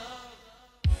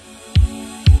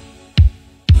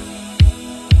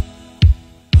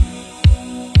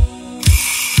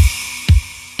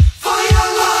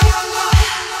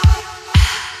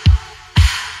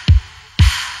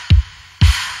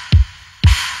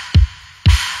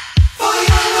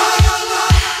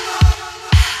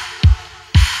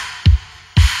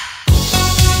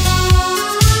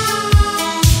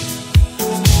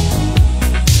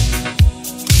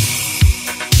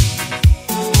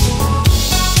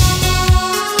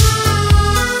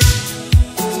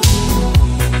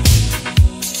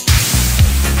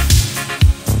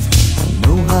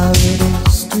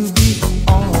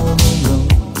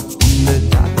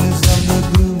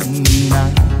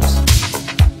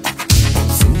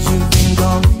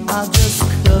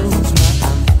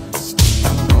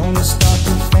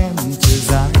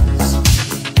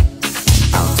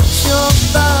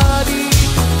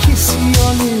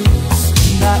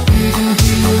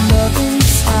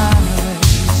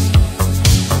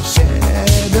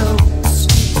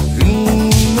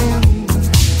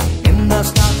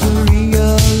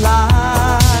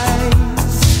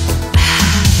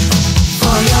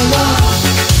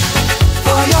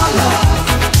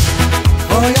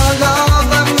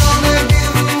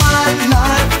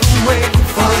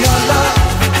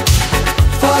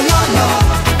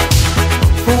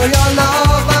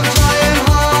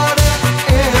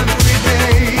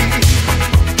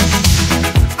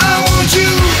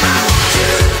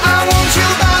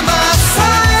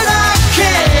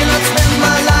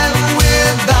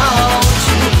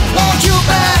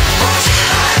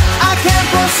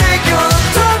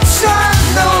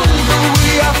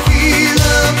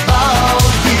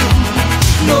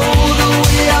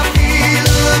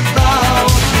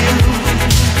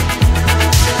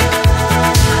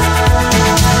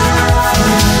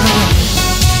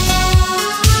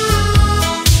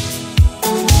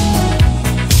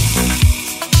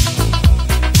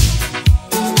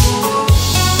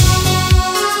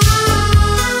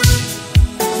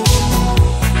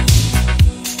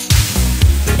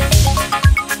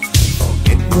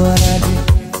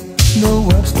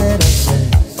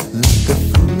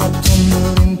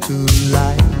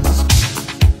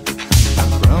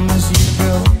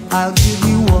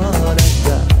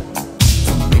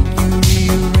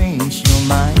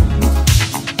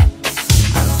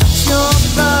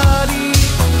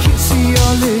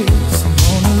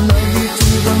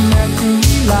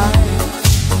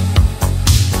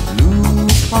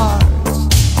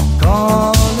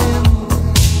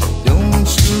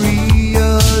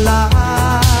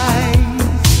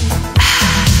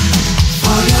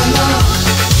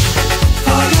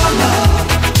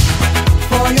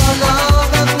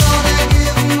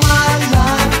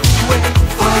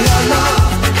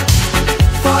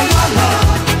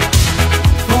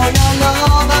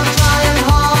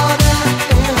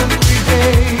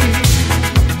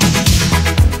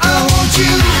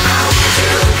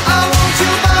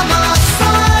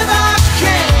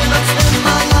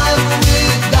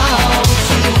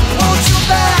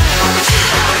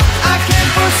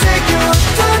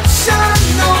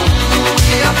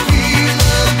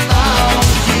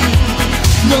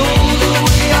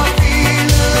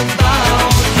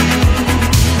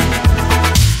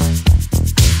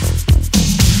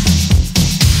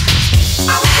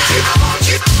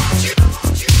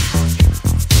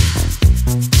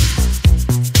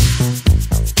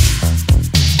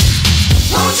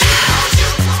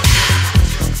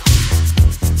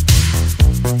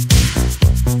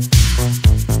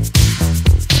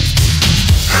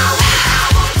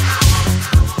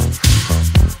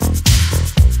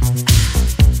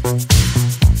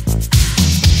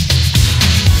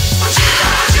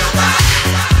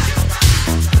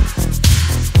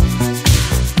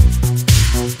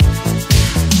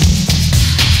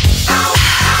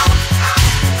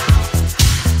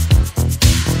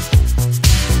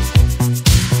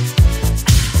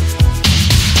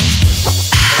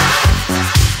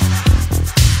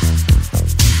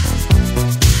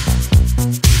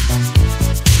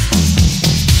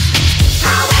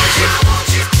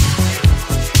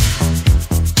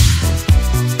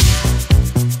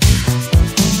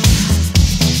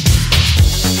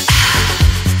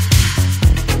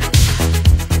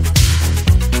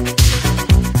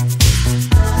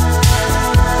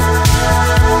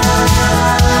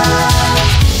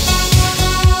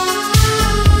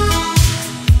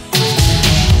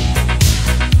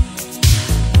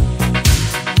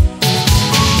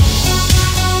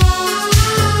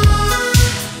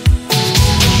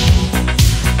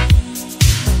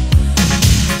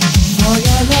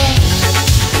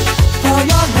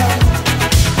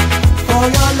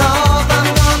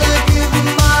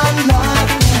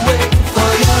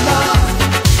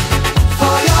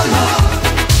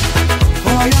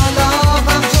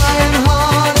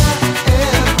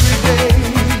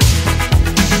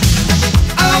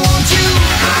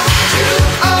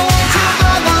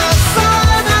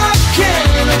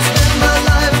 my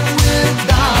life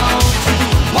without you.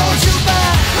 Want you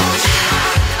back,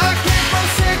 I can't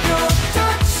forsake your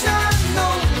touch. I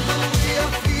know the way I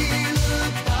feel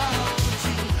about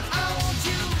you. I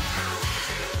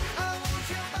want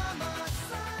you by my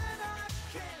side. I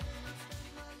can't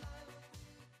spend my life.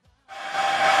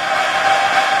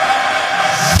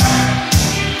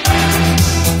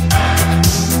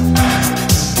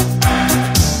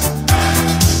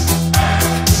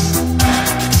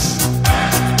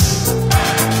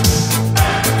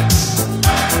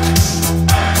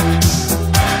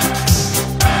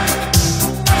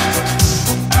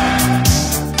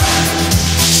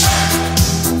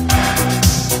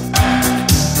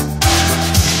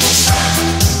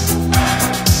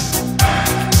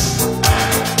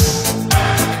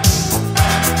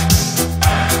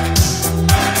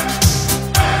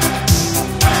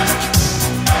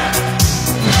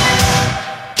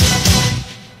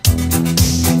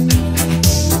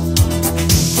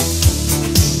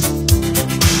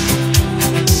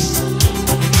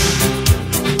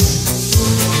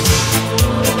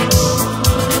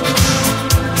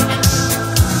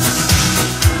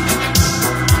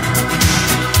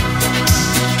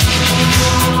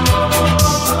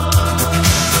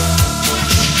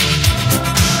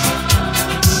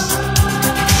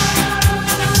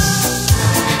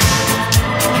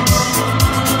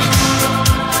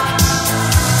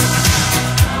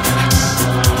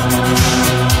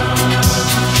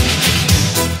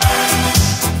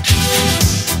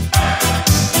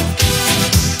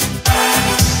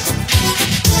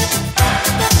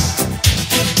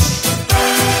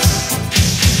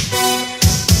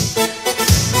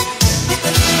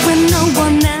 When no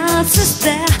one else is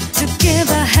there to give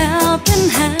a helping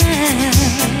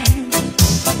hand,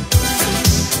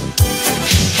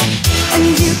 and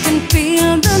you can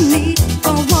feel the need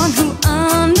for one who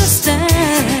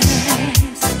understands.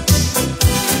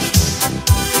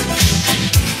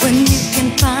 When you can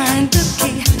find the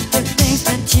key to things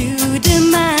that you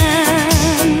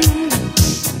demand.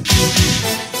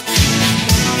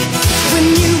 When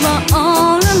you are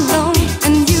all alone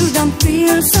and you don't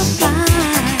feel so fine,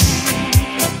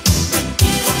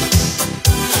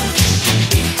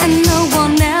 and no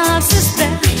one else is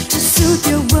there to soothe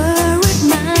your worried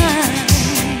mind.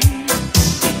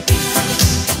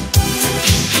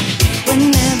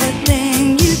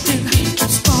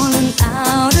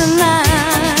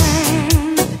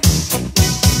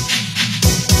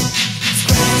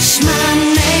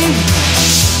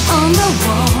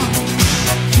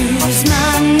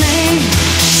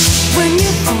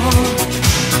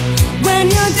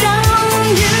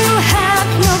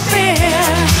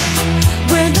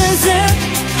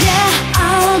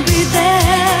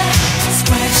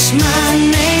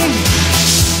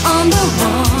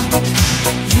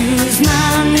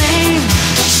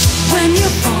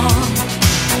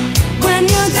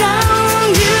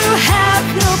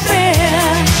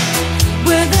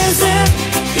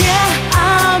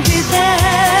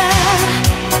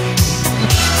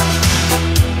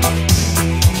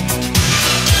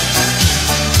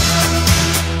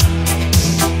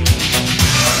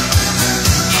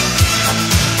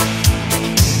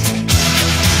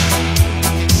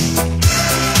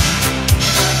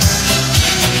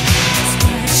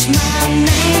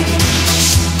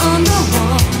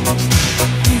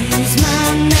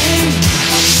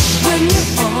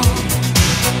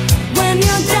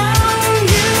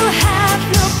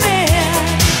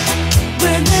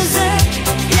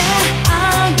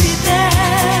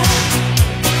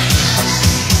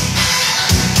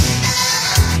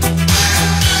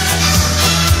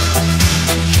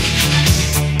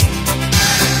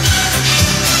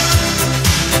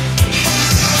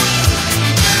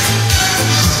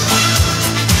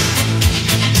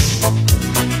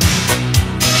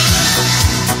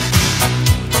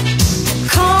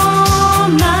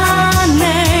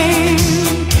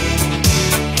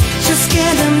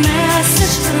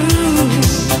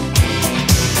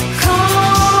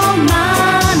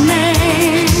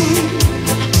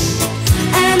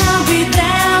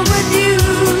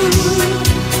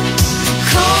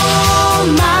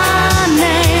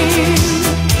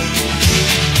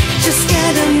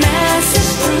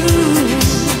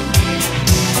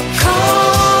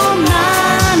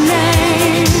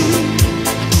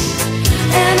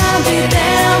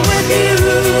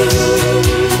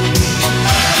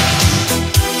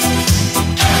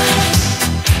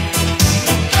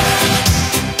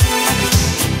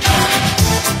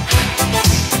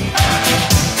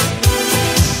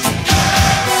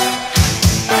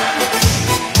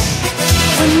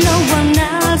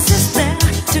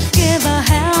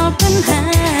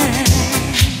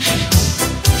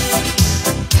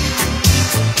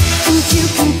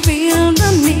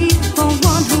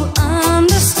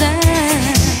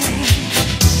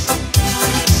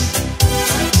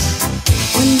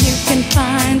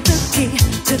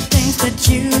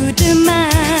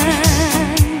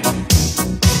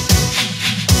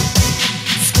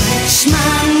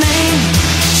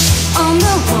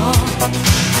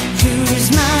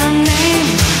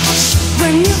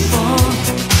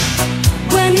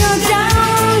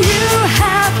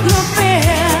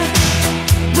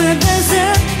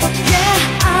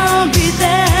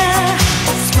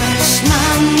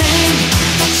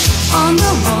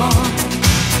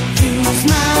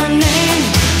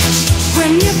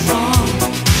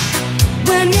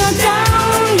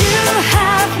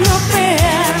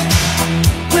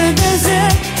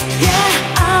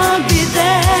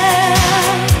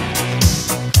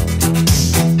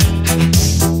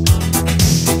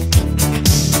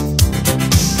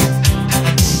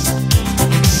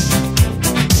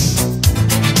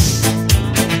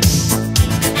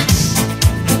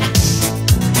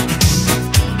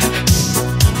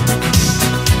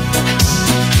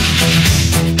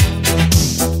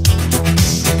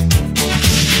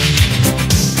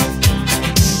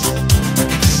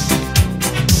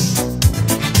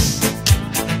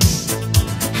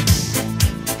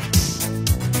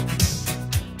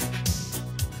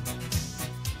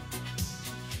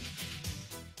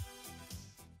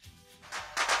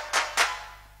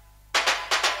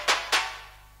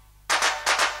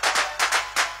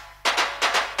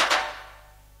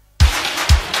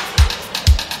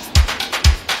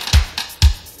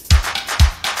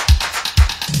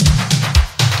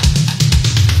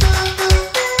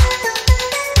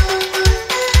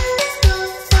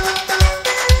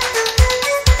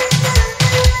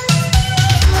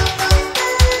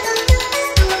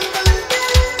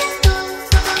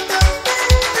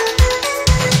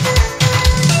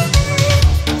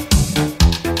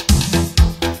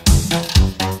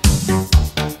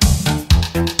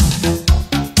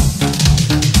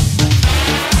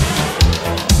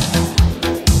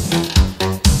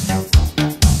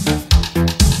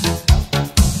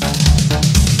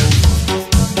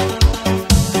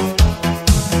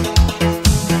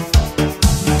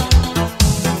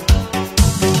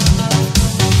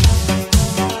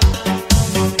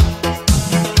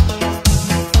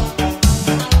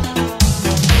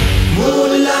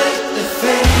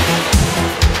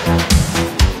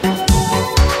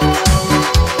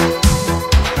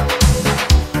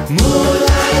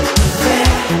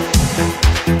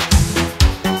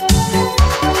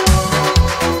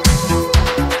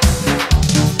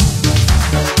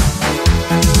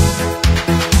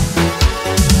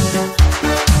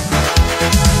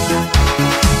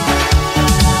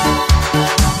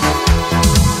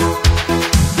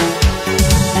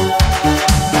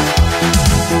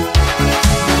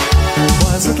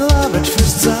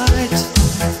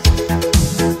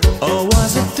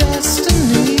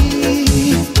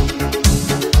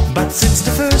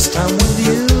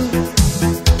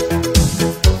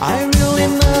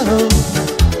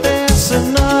 there's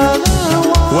another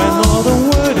one. When all the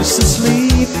world is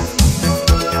asleep,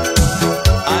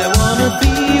 I wanna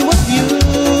be with you.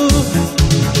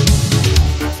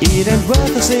 It ain't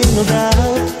worth a single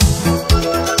doubt.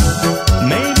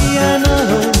 Maybe I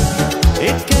know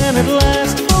it cannot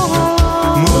last for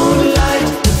long. Moonlight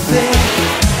affair,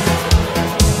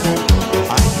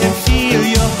 I can feel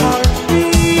your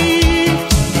heartbeat.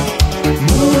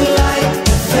 Moonlight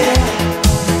affair,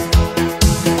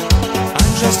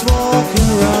 I'm just walking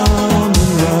round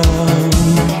and round.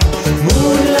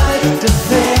 Moonlight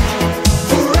affair,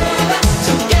 forever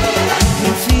together. I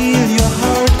can feel your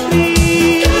heartbeat.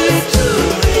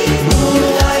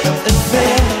 Moonlight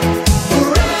affair,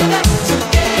 forever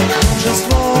together. I'm just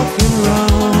walking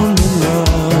round and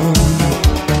round.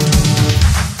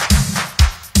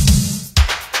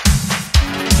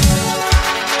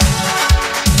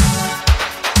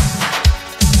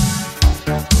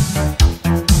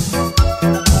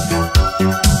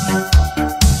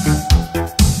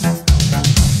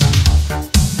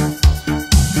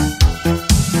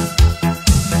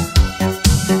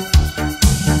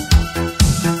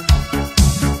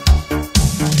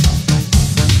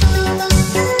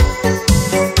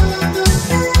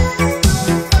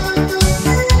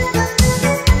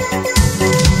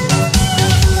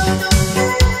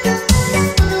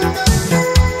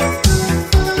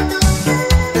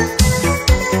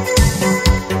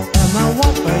 Am I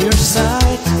walk by your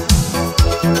side?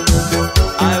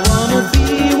 I wanna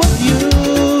be with you.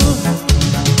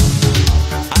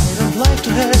 I don't like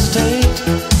to hesitate.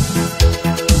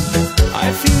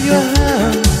 I feel your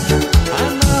hand. I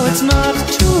know it's not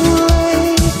too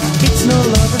late. It's no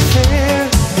love affair.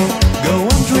 Go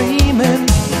on dreaming,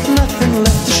 nothing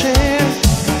left to share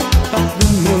but the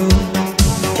moon.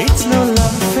 It's no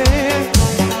love affair.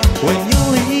 When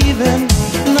you're leaving,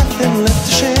 nothing left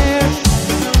to share.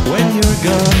 When you're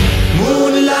gone,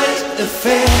 moonlight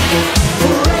affair,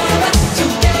 forever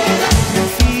together. I can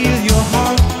feel your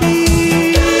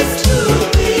heartbeat.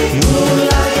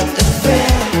 Moonlight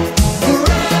affair,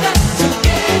 forever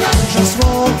together. Just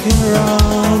walking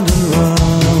round and round.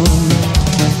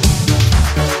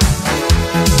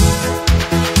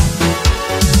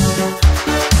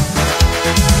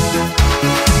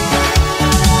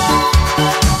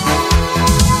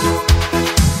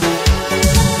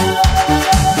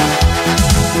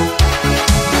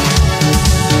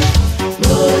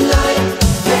 Moonlight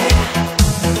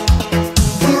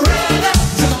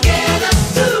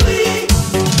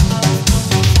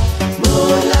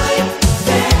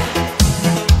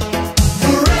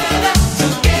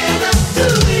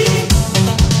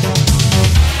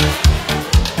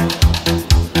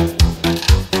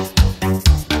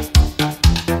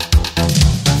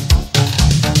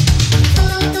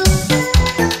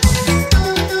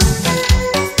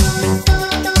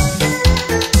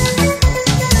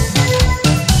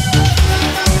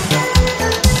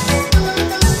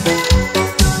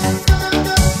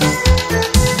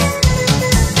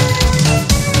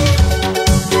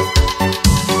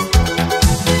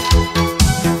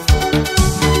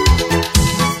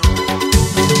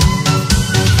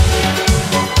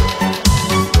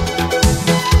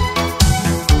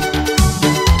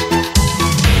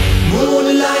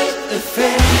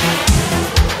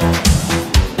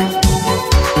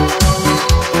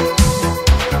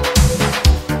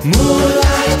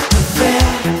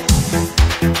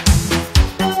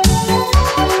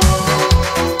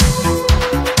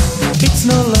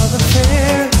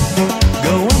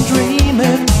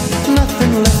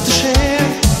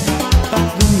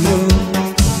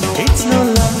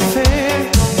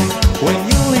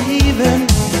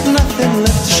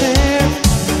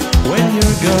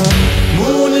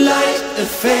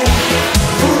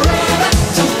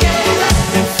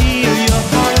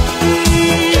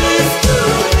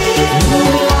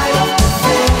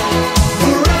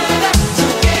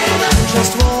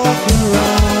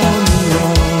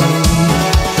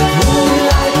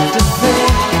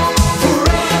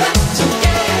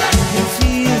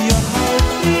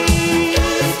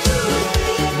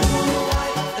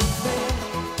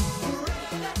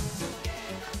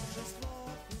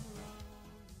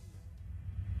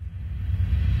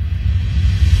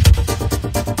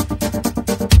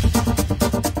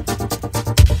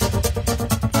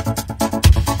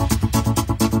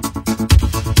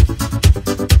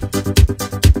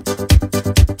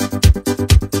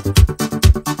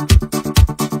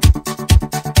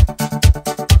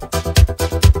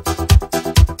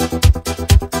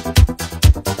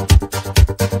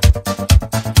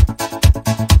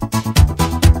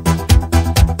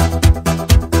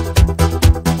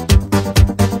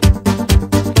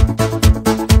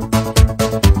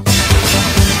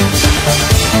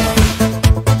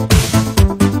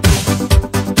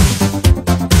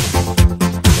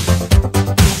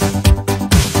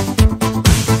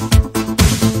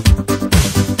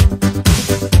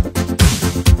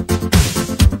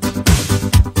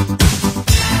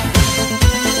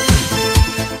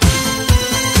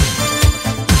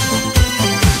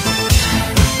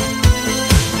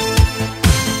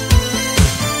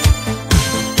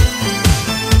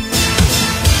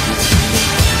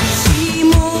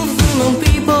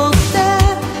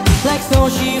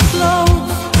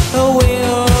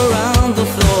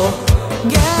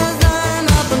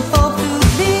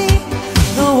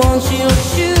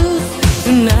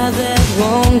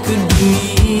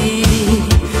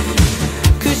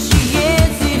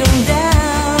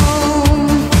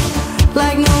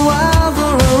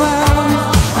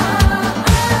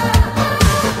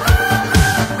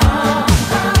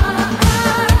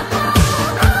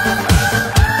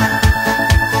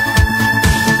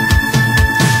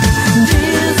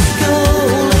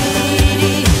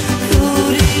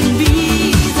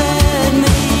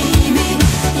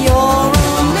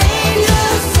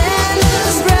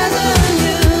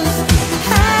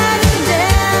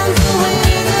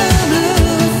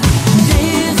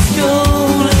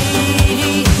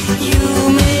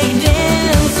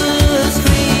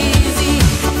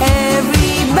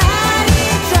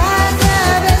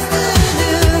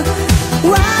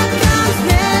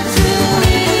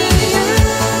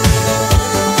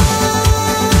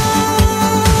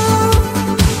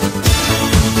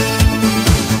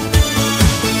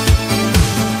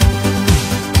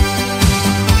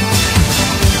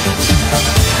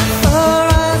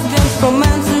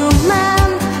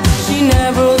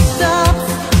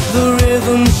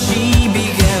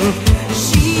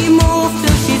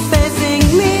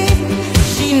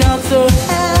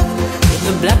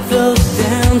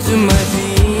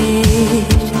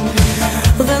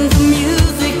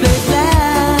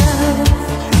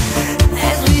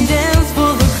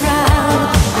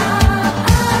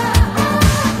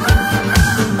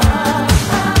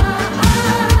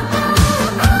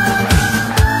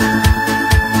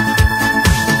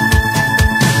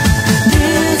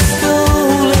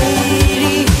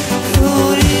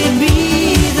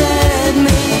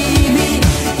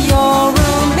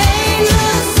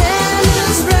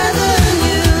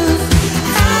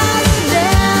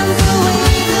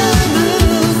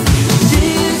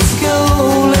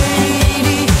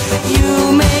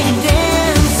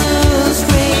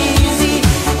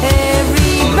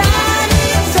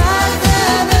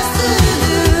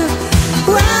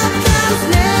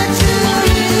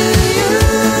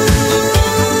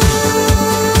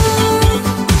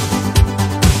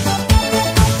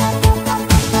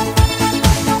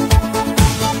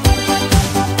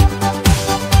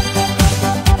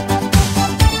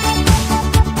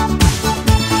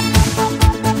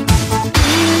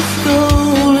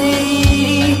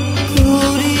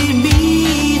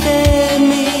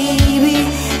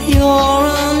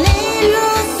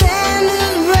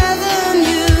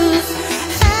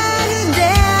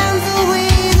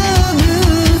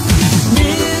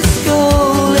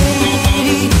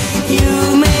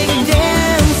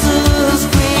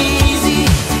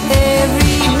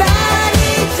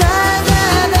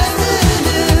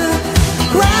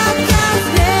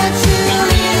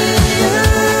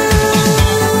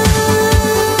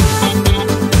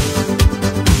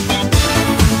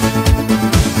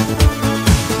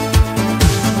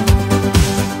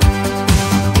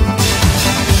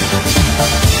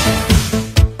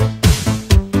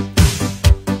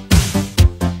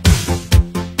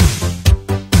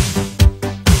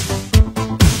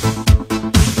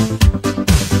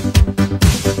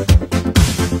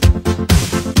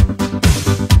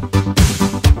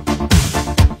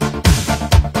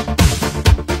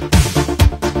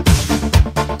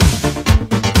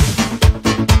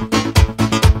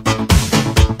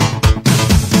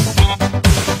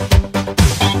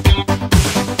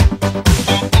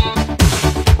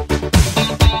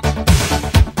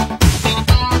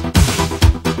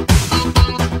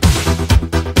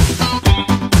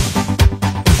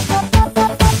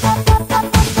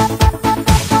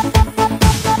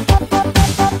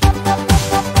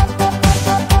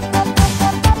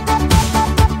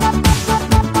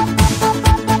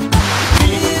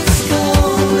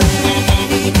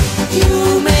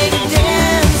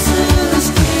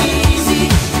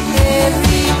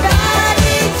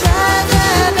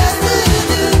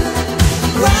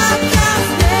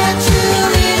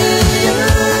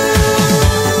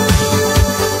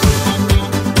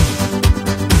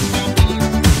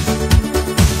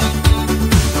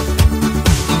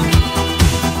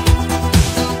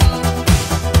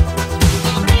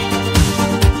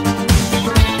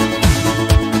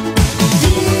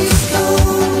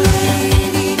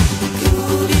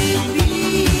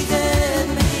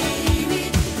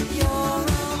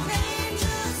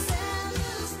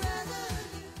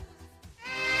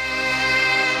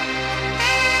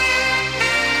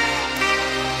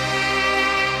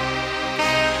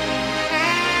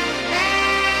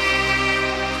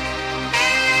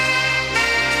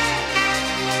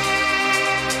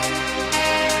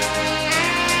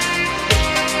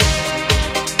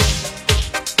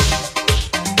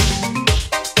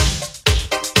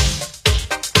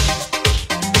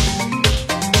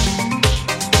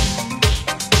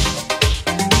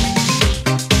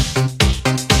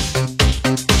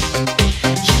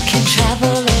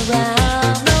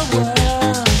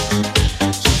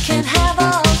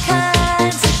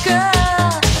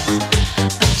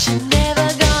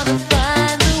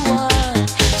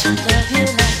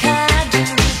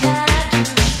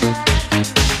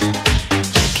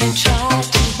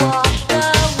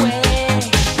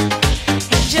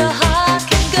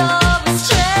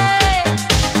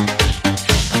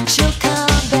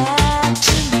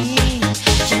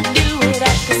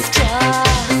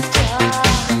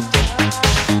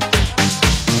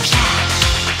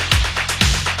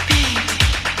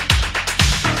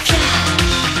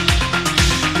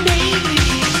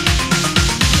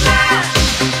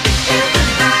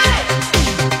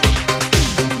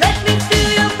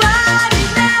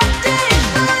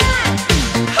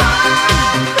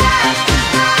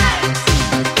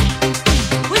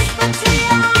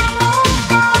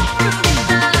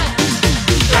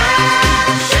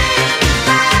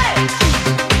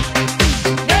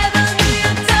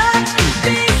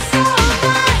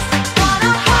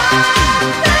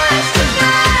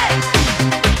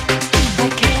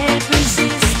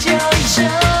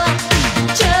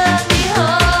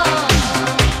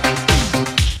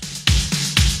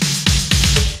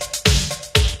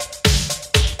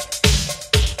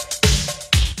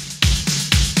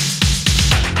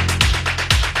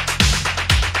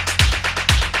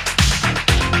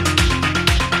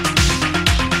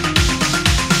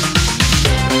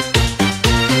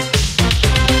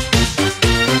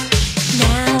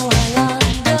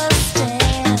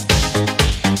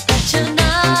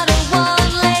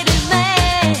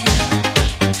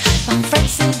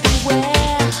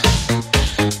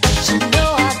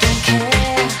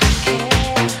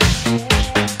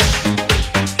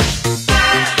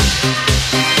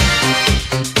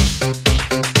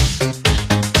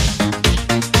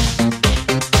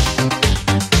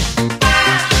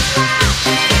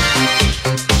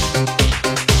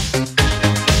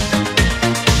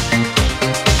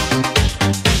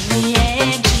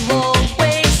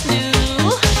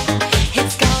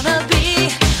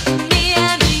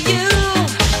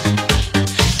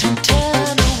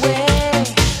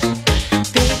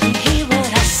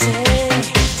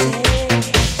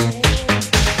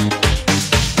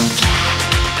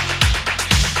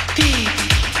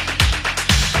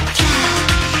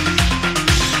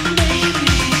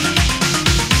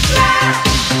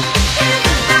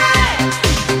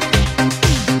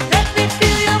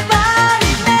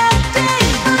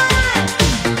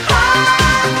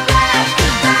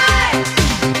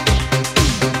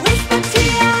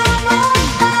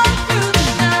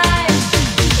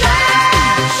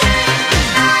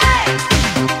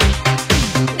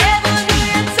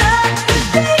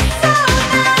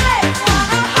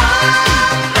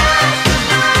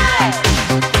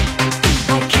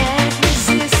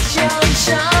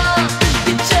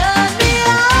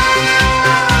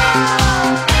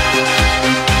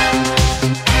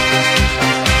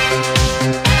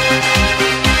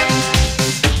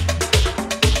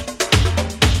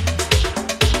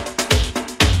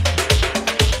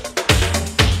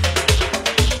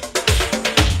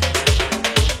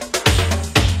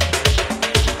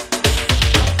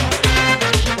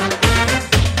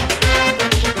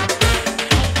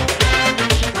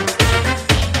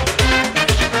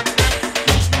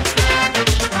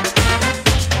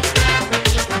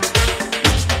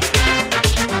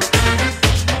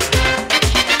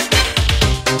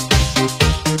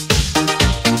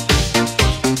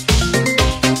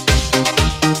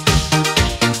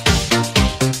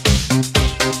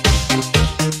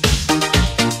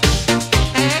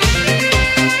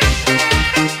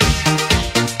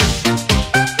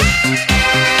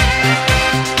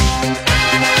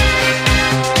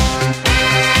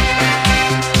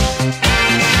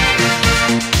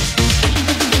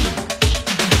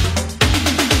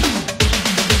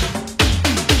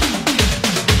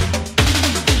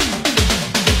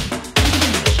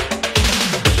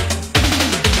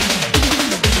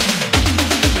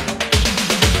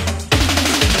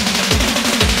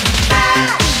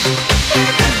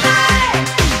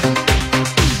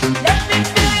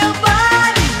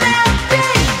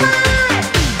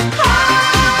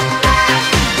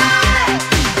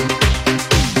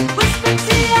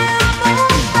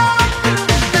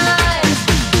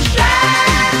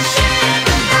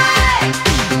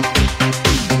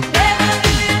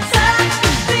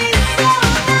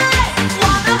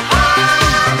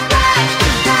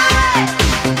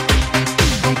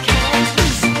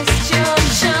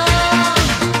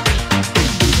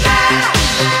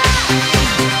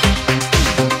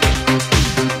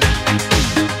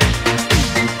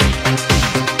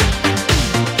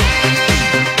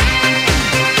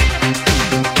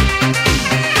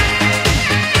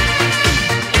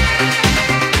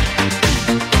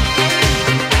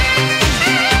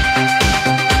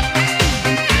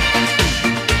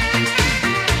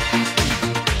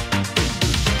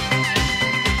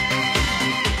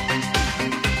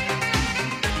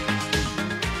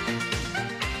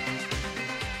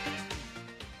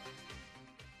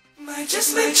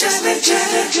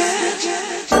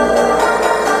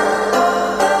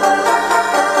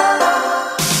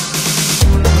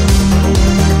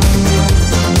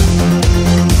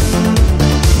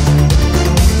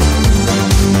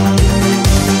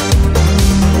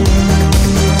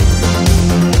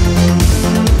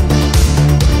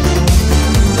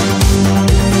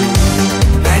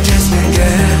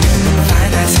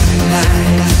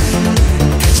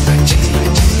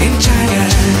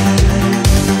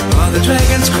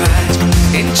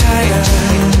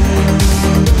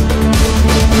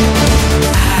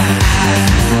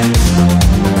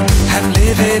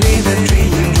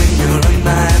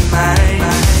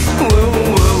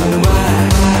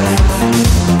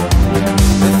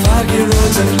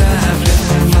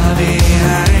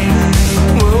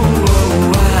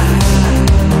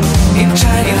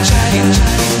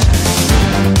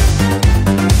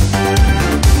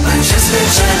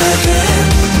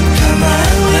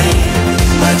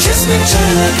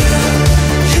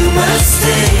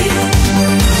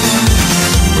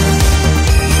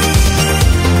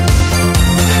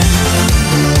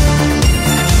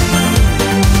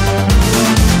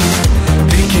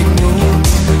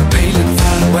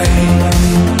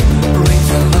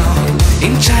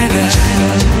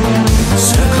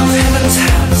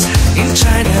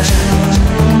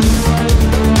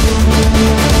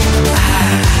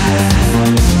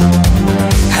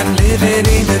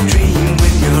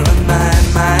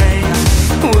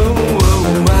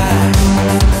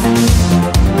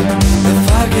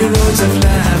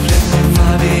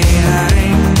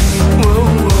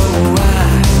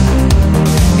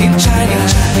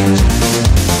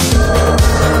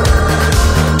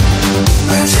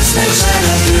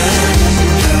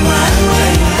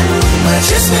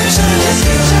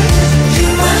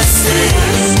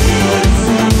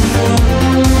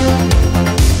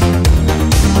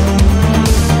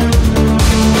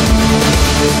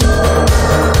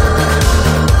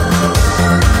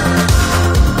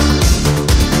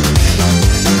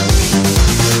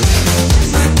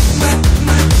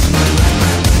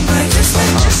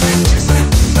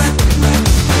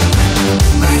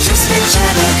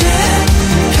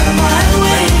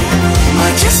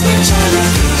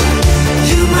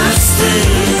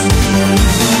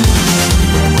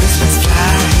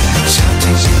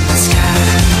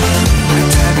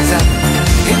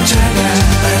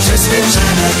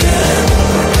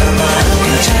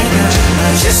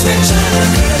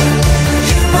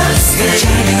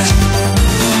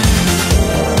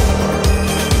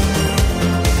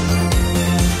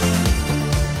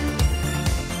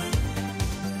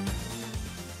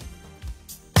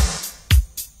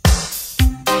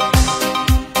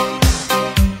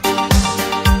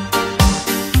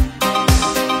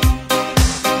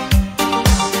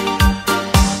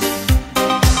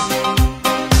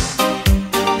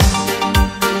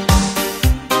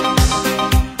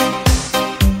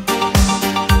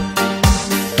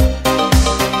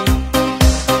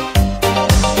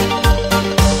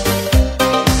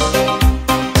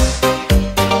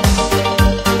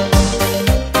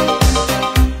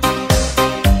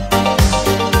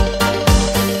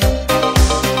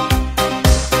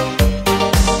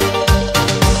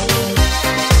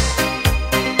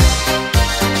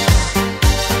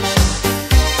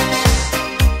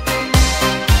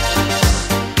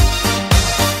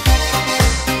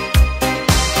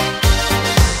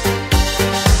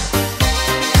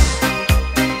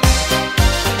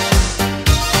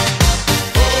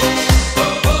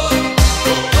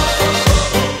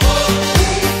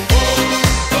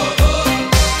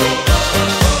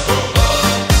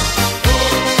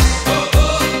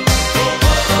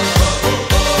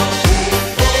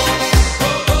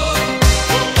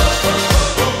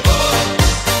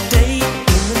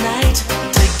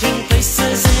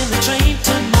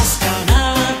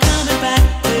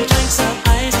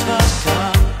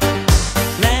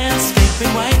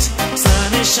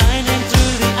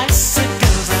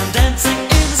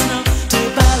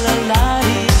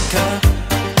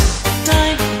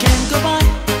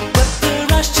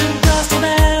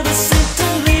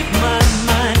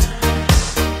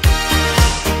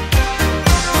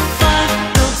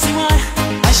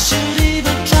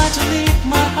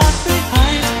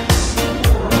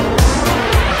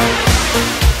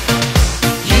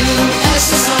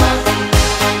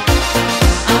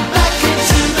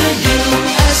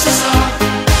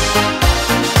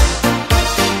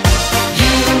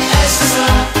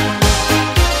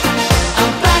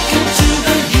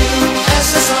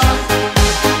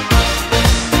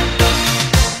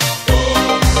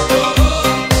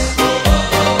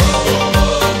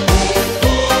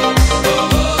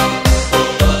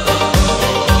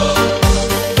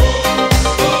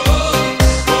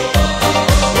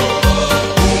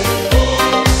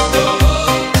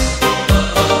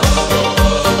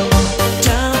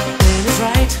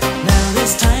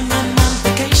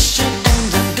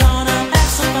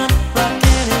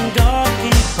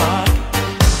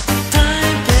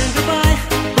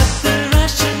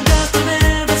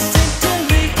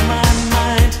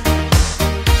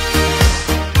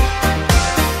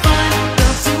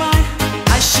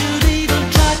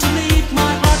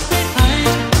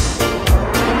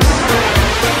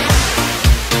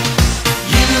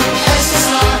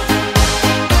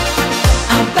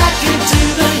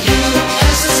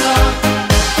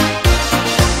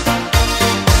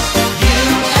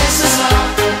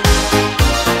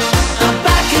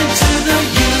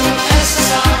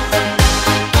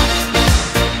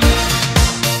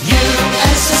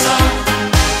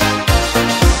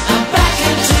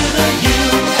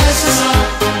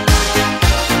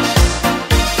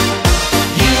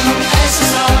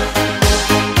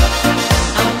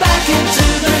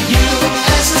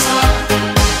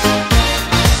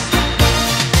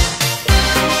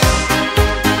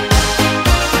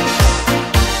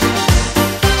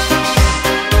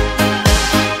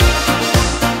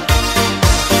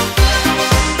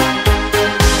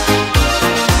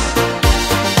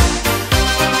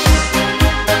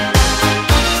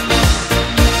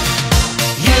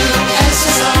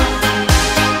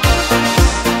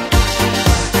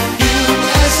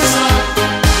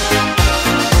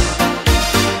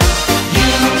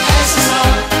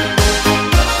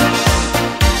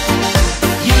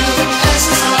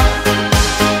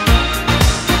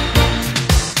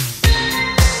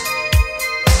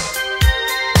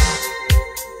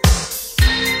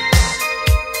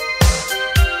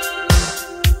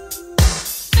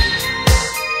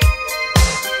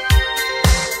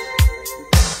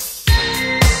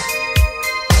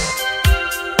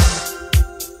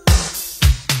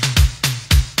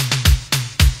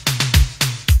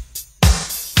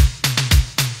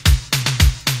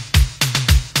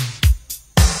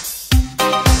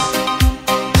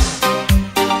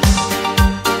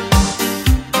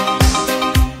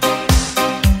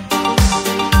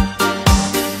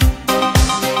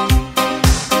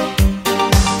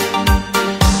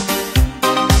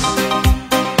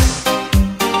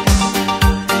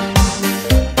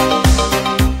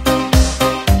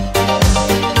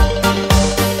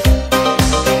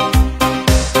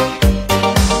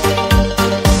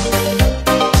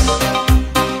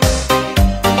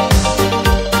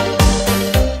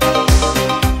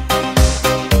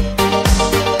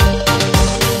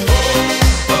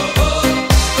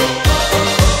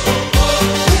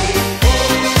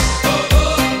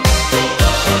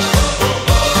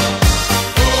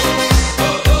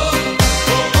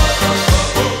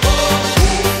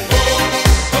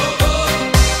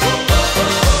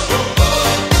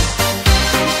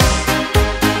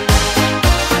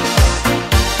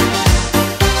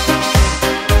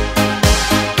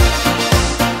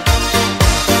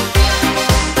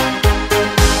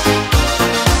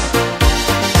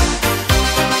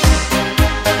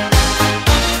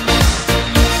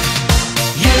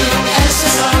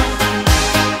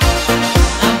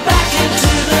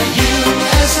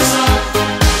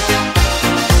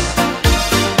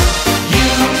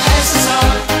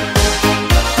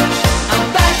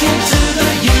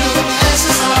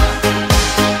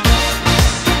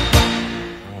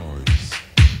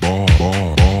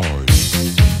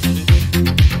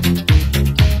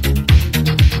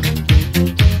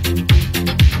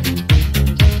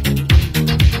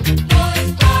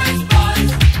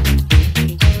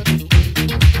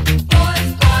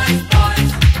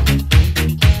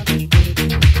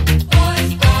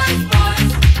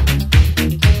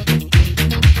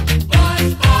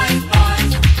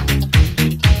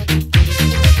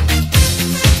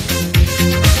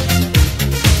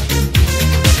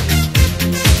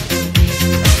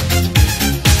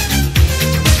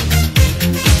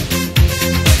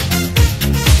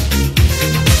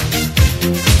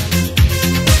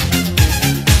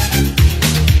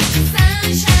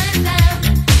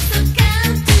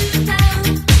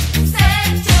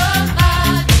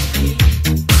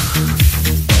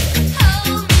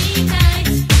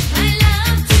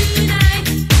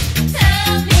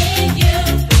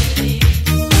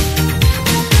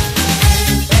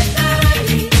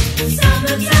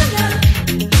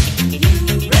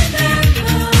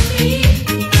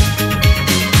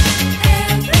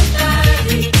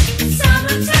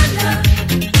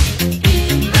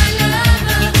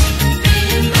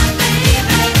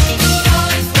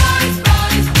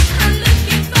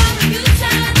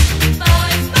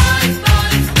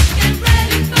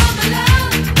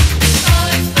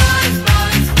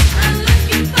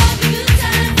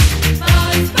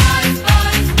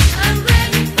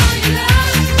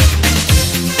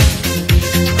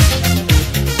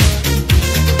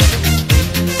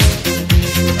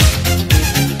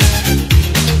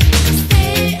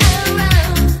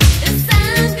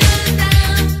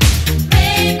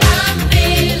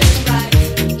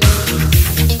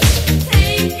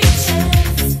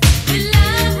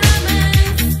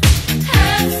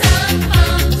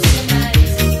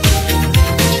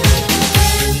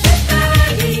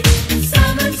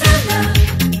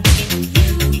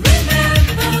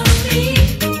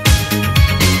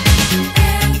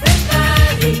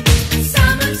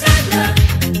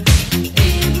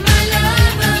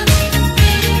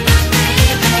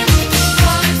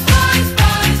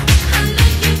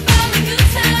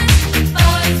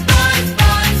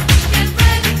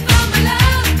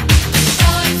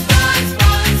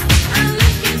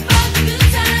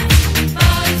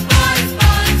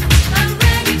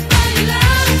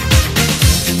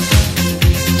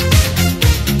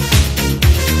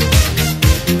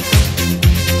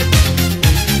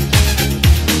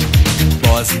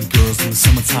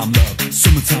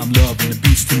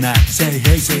tonight. Say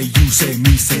hey, say you, say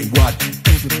me, say what?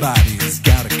 Everybody's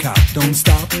got a cop. Don't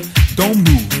stop, don't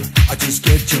move. I just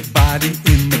get your body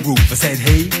in the groove. I said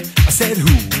hey, I said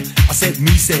who? I said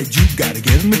me, said you. Gotta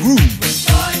get in the groove. Boys,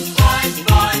 boys,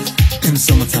 boys. In the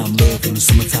summertime love, in the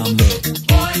summertime love.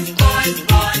 Boys, boys,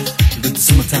 boys. Let the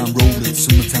summertime roll, let the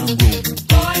summertime roll.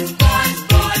 Boys, boys,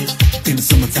 boys. In the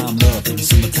summertime love, in the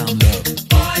summertime love.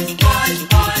 Boys, boys,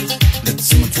 boys. Let the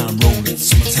summertime roll, let the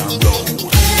summertime roll.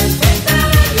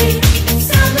 Everybody,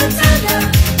 summertime love.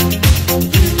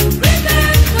 You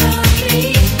remember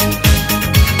me.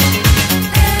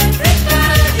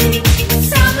 Everybody,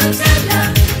 summertime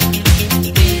love.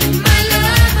 Be my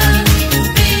lover,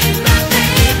 be my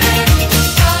baby.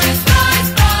 Boys, boys,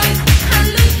 boys, I'm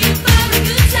looking for a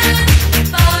good time.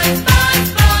 Boys, boys,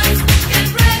 boys, get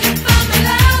ready for my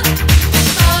love.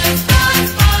 Boys, boys,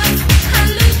 boys, I'm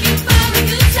looking for a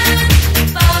good time.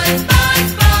 Boys, boys,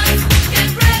 boys, get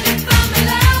ready for my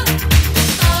love.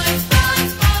 Boys,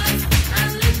 boys, boys,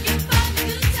 I'm looking for a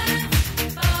good time.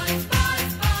 Boys,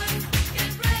 boys, boys,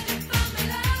 get ready for my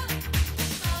love.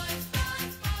 Boys,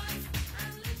 boys,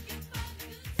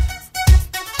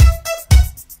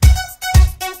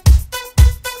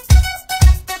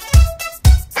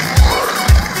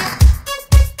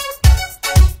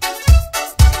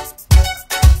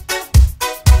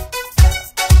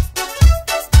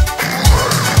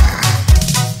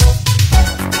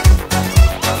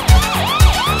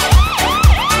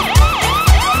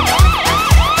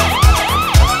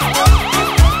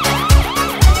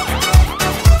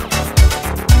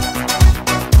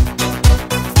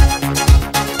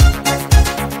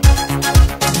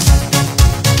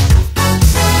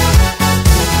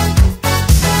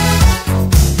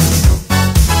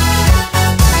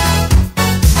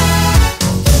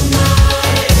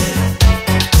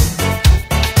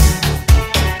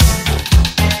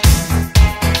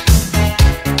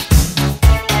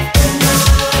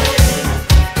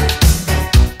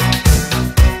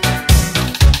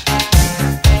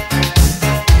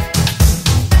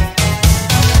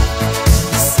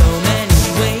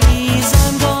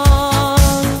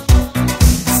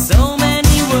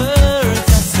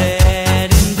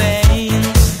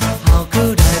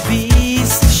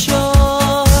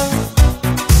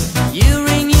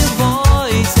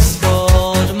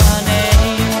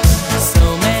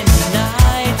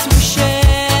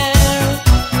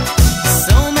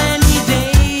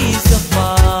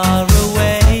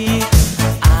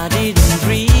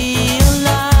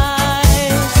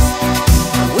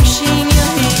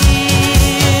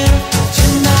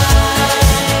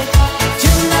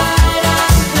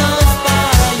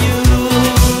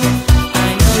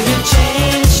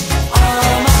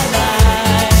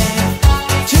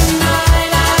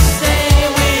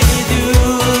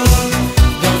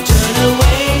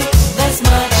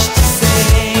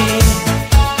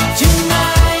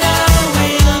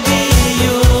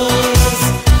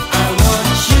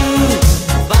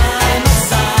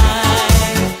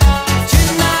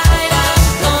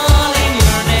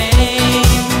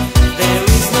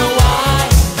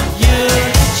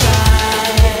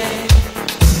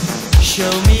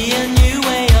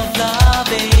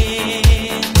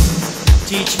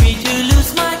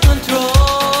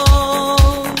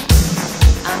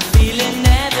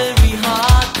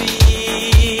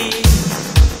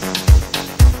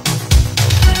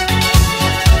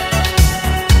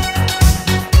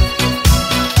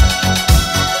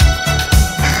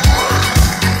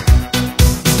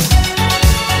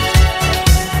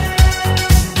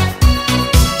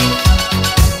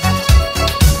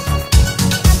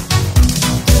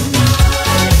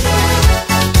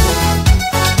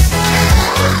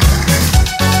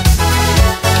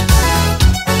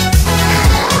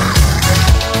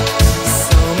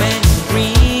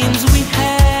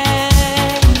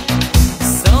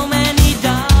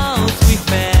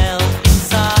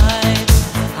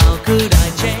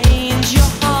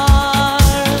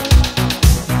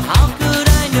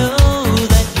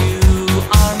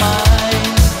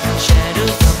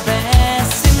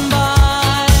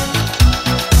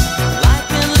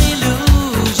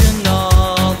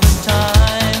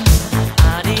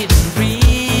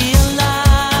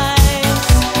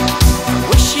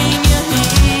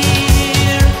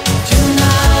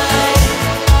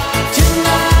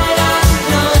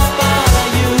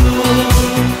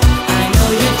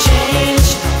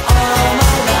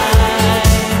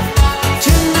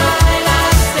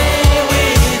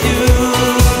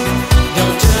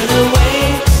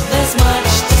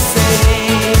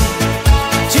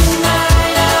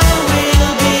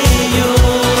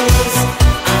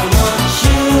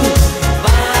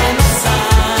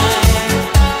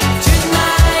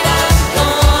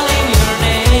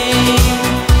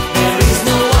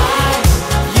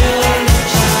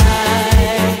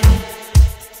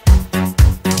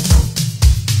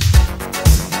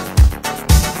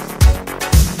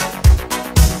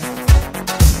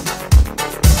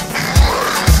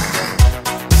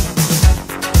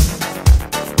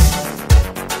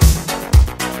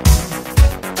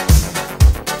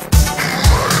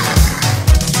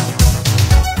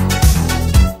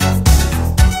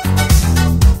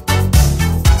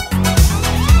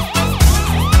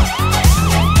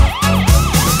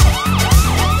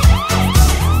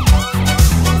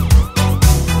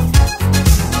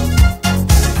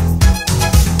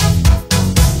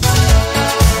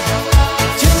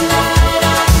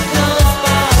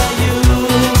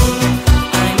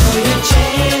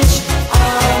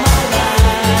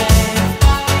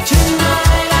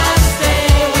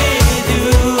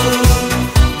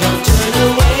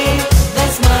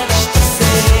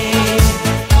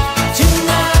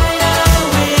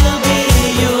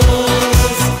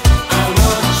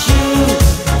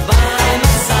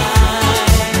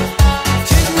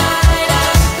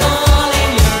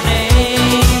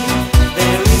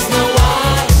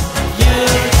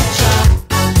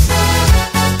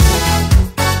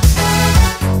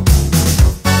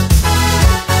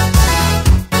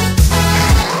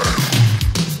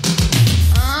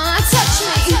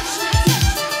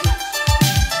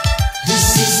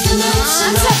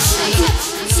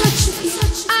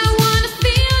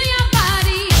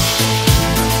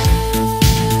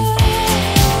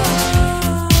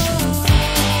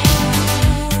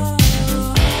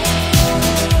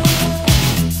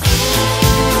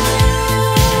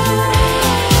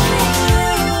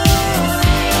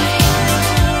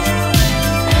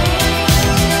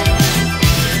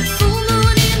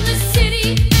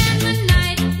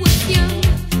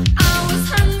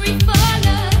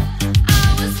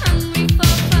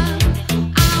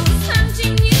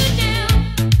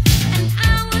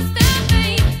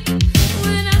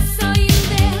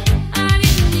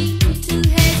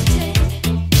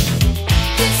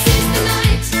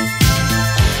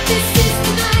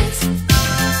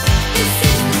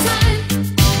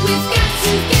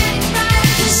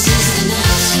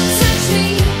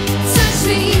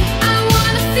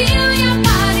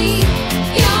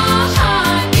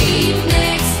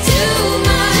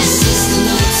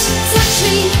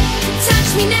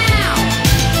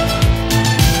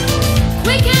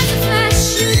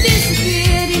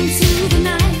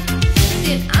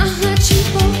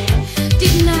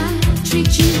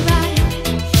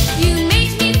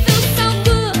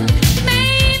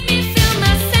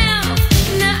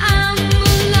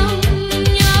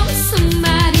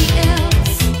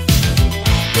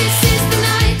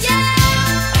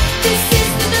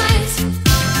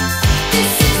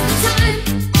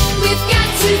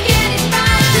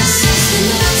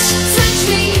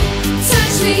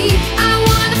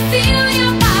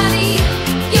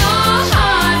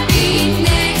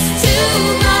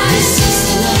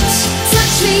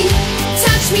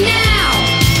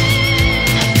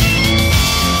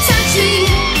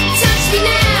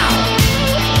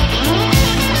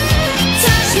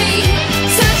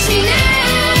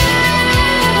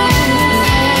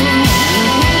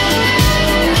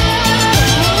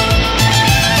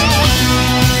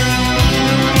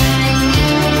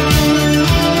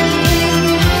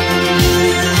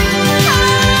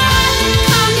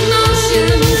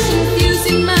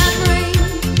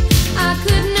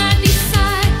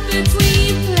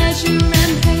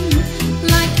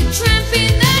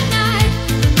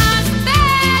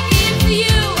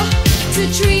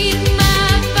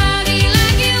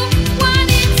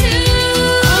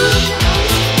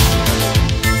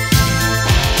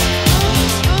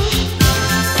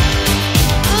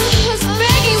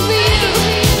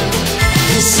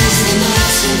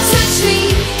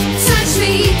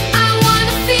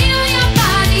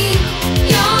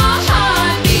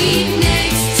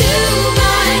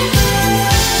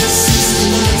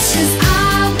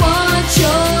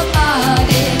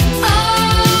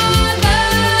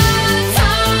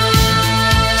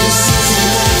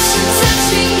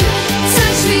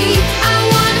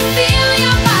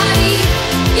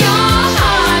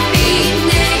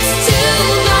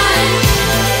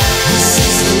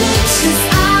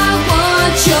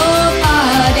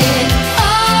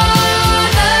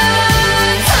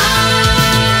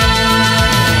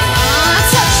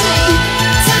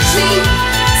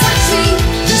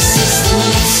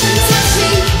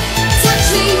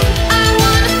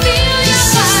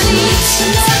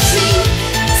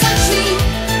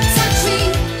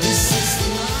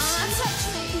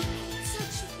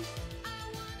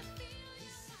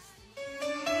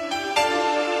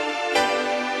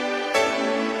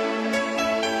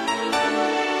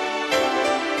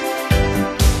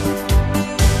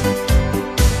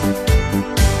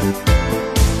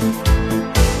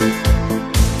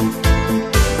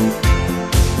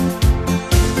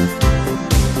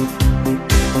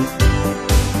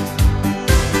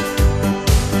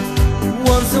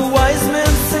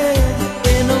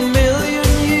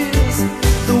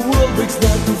 breaks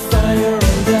down to fire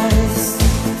and ice.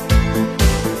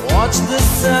 Watch the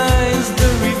signs, the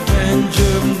revenge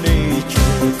of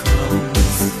nature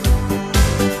comes.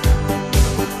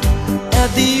 At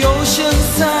the ocean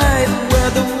side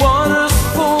where the waters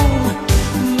foam,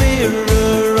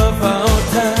 mirror of our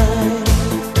time.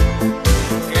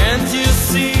 Can't you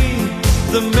see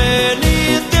the many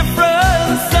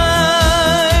different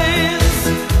signs?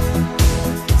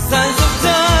 Signs of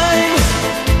time,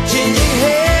 changing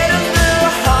head and the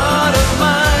heart of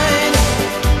mine.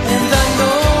 And I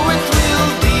know it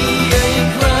will be a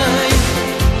crime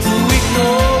to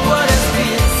ignore what has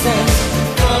been sent,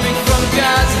 coming from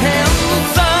God's hand.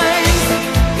 Signs,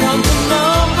 count the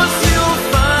numbers, you'll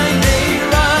find a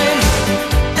rhyme.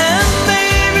 And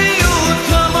maybe you'll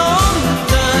come on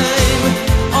time,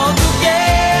 all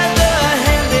together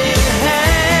hand in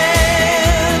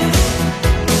hand.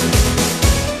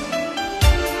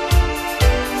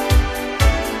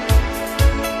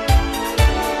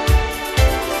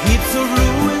 Heaps of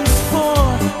ruins for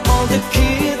all the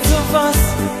kids of us.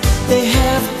 They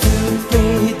have to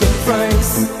pay the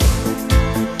price.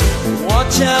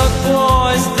 Watch out,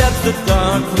 boys, that's the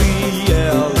dark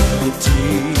reality.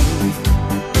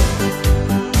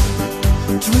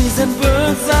 Trees and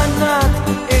birds are not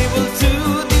able to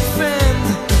defend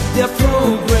their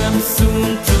program, soon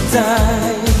to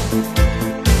die.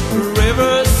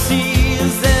 Rivers,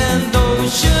 seas, and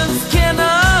oceans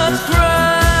cannot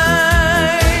cry.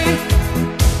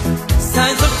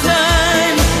 Signs of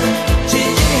time,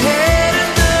 changing head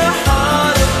and the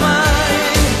heart of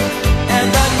mine. And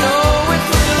I know it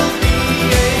will be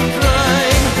a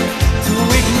crime to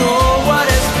ignore what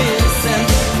has been sent,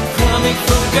 coming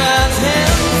from God's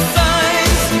hand.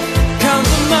 Signs, count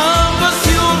the numbers,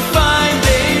 you'll find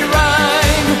a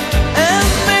rhyme. And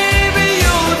maybe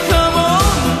you'll come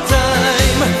on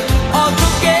time, all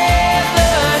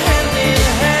together hand in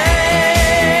hand.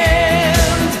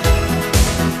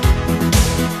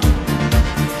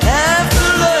 Have to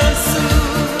learn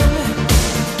soon,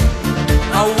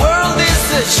 our world is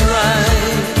a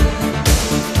shrine.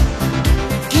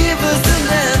 Give us an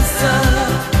answer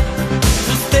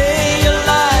to stay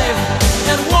alive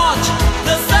and watch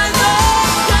the signs of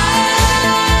time.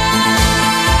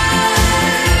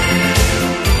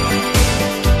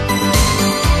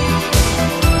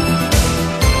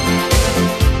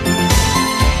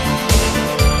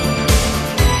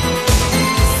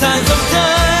 Signs of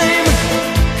time,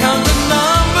 count the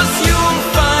numbers, you'll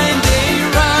find a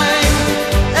rhyme.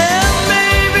 And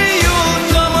maybe you'll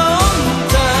come on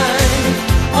time,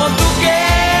 all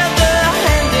together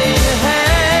hand in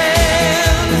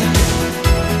hand.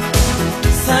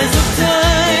 Signs of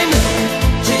time,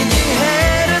 changing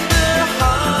head and the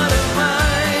heart of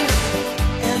mine.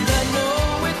 And I know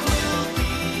it will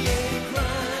be a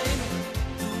crime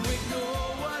to ignore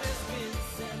what has been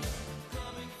sent,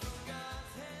 coming from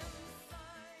God's hand.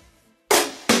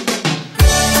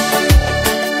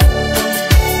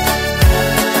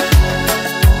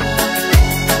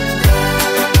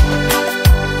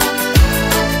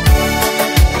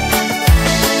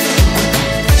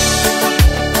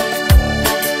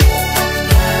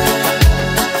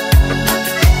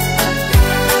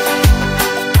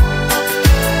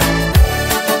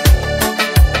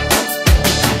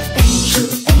 Angel,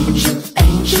 angel,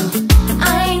 angel,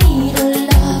 I need a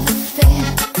love affair.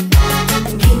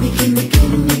 Gimme, gimme,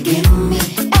 gimme, gimme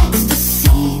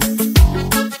ecstasy.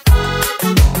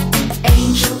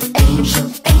 Angel, angel,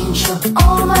 angel,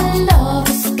 all my love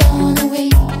is gone away.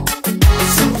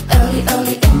 So early,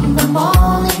 early in the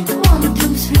morning, 1,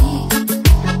 2, 3.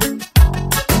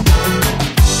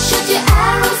 Shoot your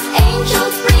arrows,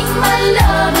 angels, bring my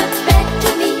love back to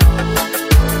me.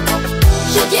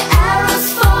 Shoot your arrows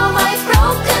for my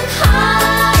broken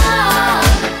heart.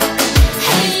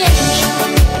 Hey angel,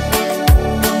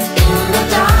 in the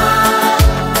dark,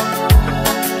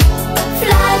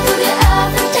 fly to the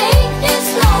earth and take these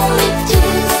lonely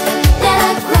tears that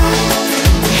I cry.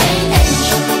 Hey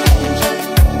angel,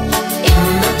 in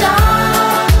the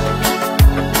dark,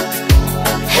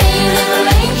 hey little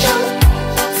angel,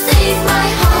 save my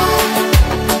heart.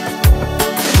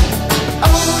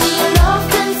 Only love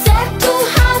can set two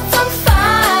hearts on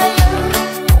fire.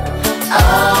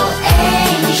 Oh,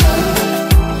 angel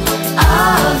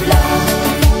of love.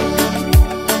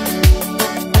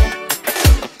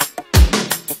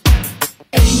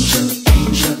 Angel,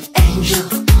 angel, angel,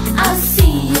 I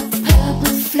see a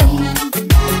purple flame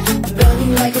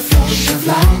burning like a flash of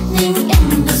lightning in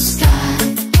the sky.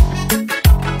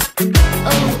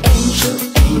 Oh, angel,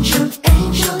 angel,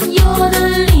 angel, you're the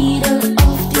leader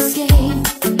of this game.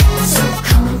 So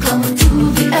come, come to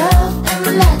the earth and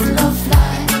let love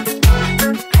fly.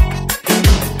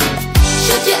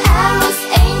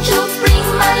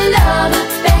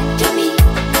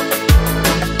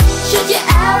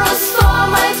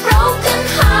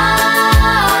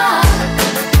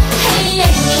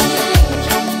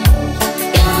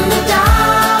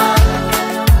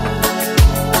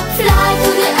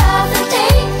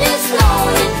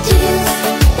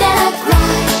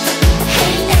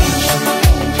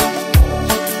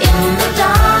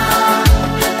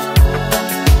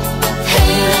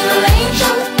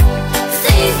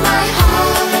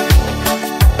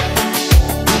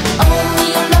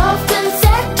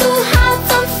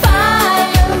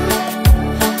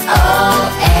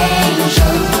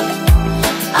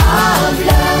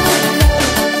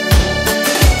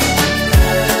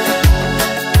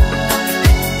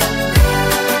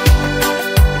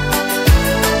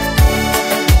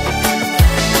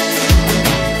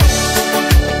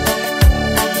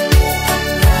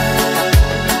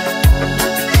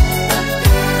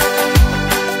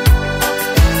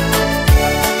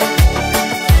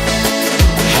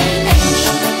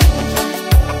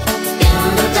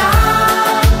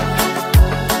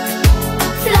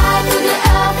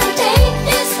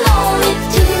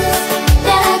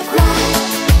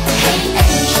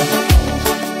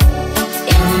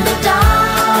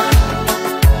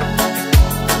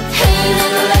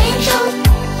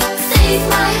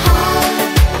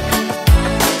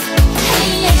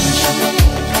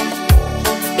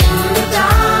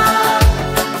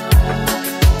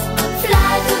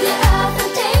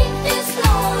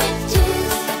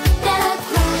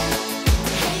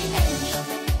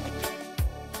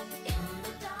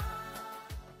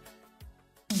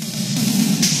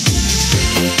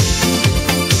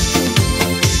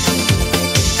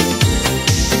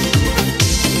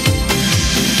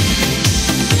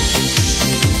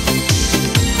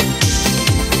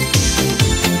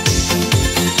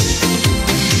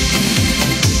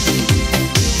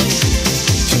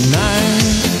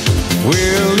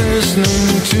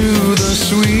 listening to the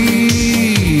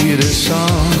sweetest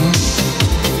song.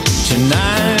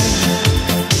 Tonight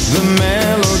the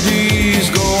melodies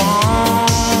go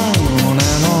on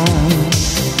and on.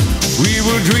 We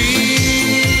will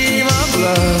dream of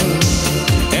love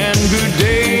and good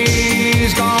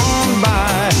days gone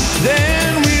by.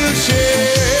 Then we'll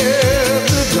share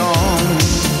the dawn,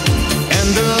 and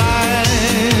the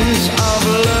lights of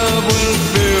love will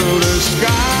fill the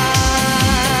sky.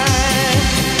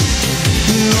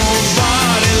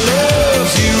 Nobody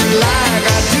loves you like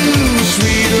I do,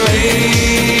 sweet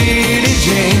Lady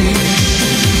Jane.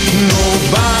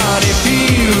 Nobody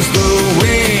feels the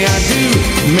way I do.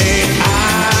 May I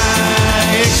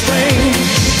explain?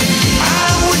 I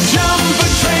would jump a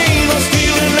train or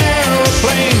steal an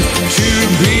aeroplane to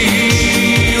be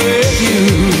with you.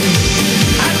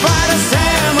 I'd fight a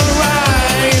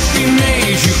samurai if he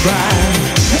made you cry.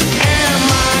 Am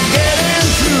I getting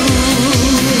through?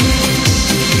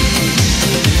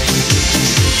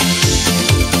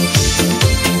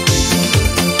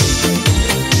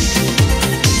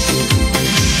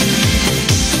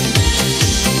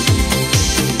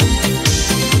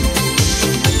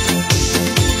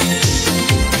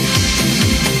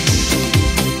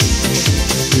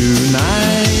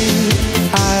 Tonight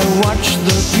I watch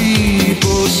the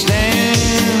people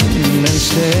stand and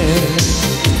stare.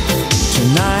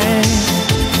 Tonight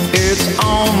it's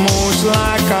almost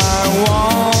like I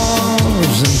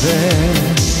wasn't there.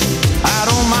 I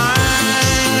don't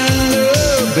mind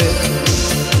a bit,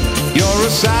 you're a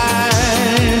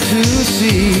sight to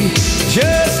see.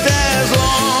 Just as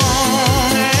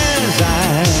long as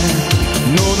I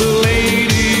know the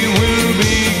lady will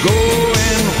be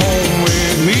going home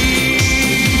with me.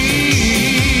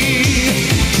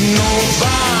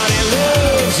 Nobody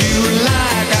loves you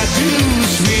like I do,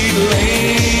 sweet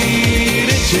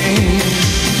Lady Jane.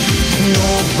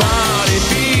 Nobody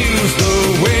feels the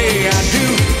way I do.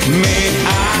 May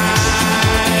I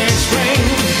explain?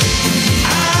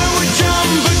 I would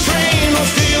jump a train or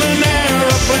steal an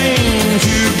aeroplane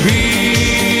to be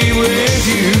with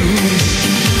you.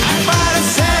 I'd fight a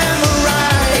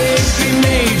samurai if he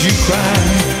made you cry.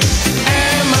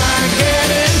 Am I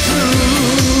getting through?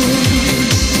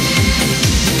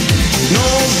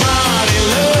 Nobody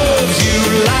loves you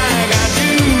like I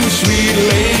do, sweet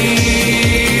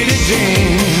Lady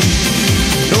Jane.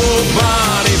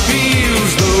 Nobody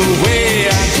feels the way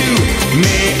I do.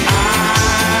 May I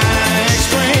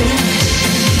explain?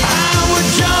 I would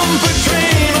jump a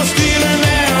train or steal an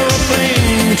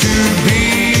aeroplane to be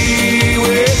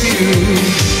with you.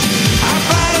 I'd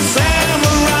fight a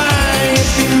samurai if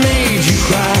he made you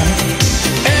cry.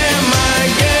 Am I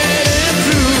getting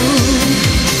through?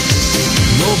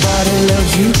 Nobody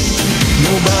loves you,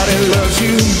 nobody loves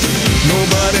you,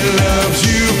 nobody loves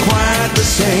you quite the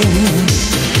same.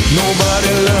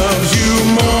 Nobody loves you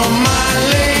more, my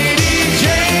Lady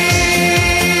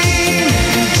Jane.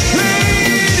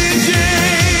 Lady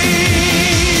Jane.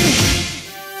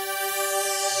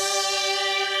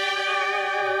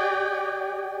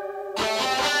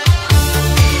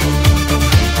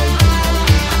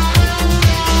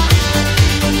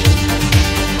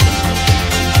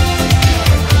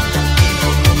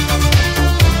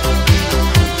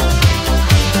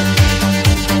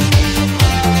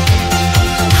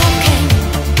 How can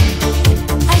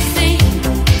I say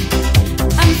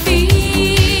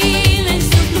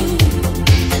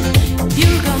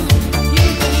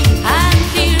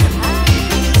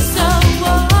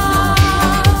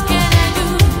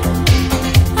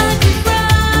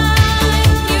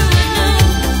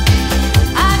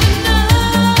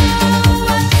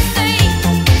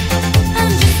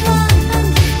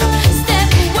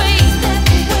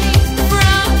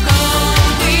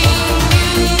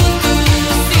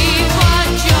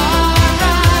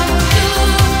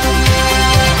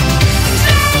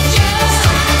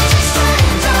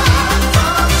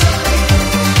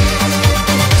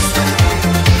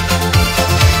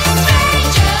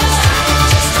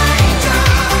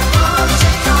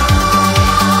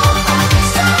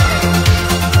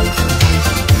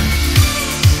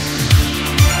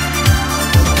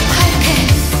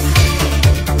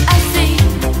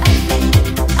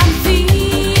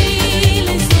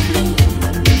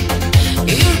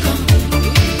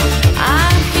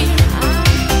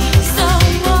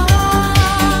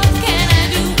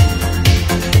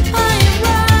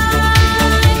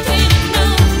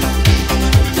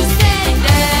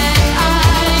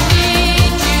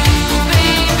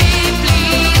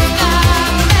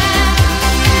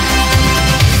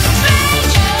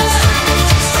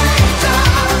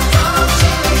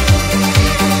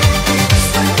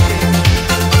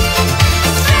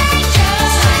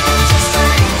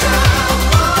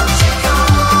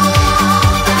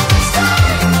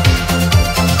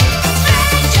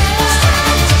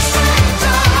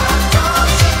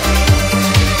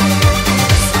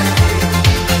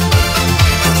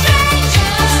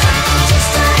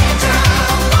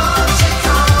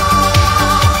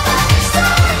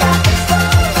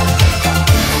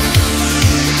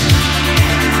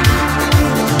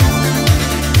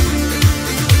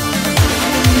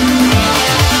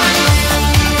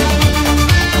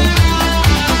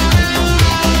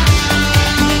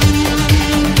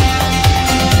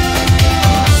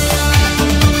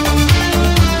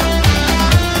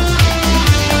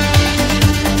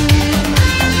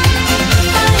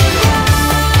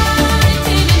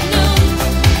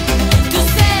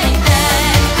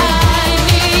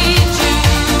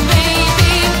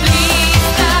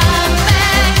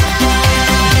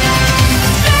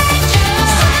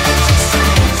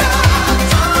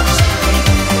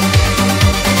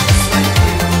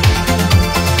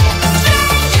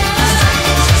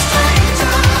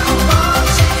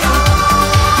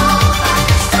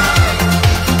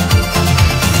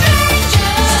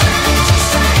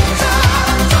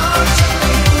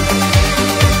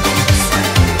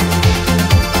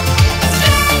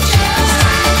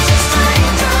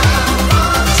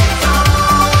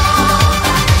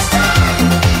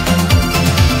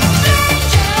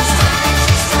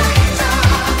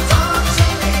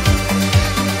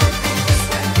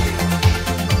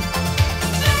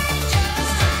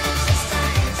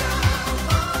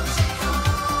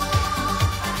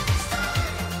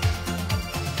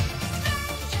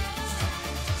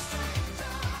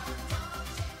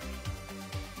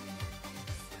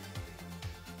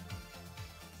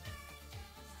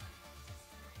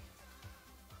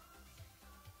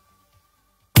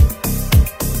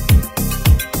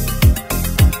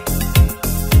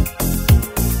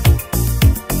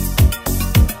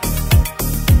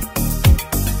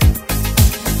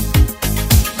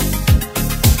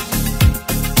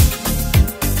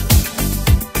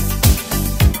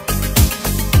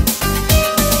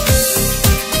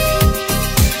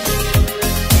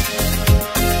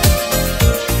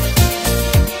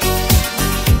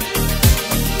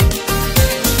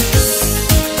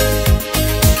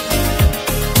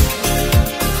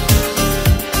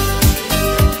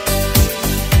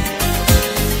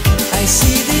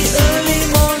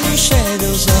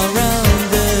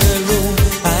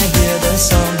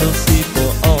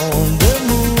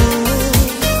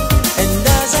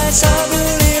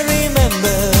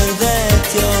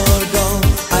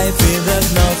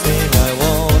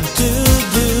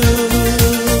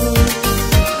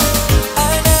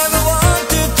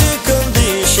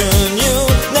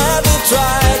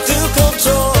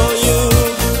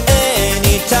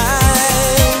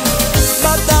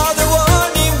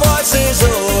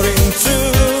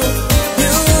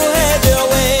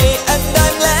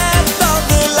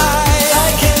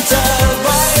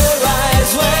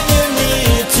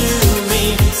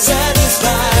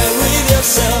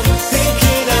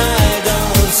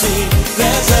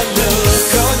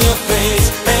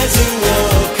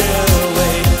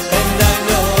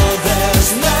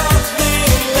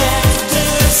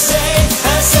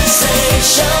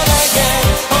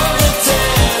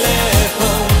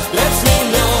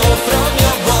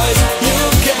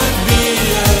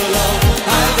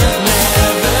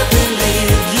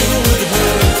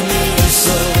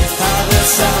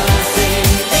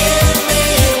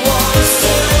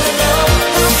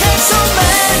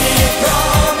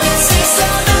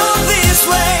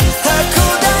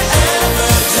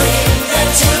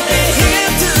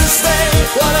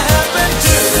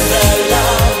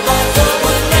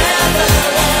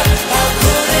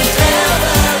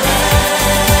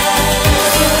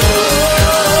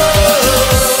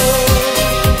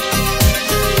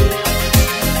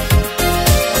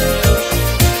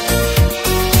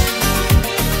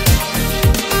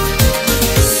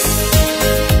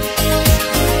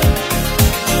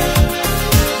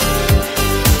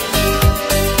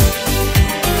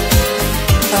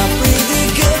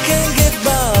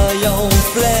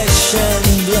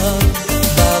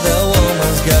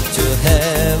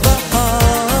have a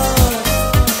heart.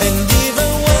 And even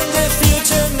when the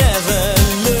future never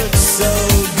looks so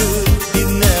good, it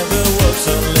never works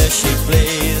unless she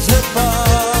plays her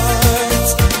part.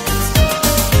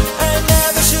 I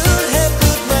never should have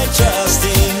put my trust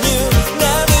in you,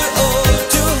 never ought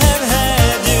to have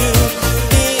had you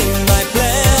in my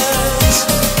plans.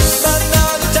 But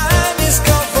now the time is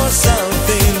come for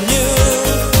something new.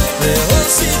 The whole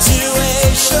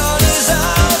situation is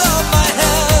out of my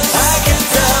hands. I can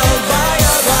tell by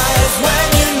your eyes when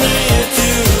you're near to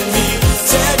me,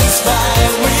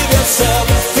 satisfied with yourself,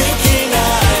 thinking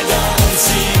I don't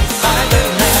see. I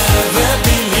would never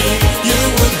believe you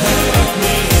would hurt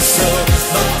me so,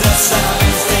 but there's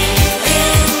something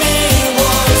in me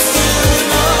wants to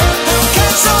know. How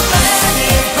can so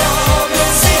many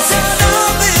problems turn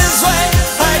out this way?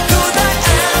 How could I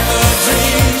ever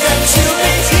dream that you'd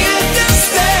be here to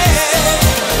stay?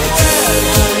 Turn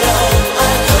around,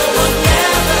 I would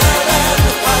never end.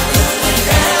 How could we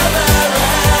ever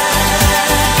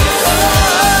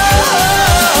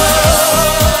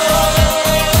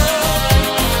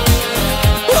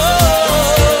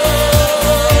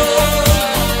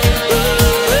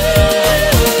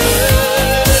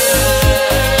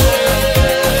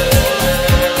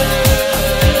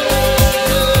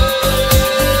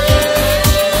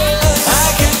I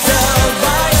can tell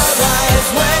by your eyes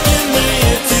when you're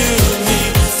near to me,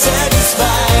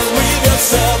 satisfied with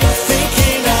yourself,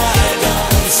 thinking I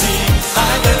don't see.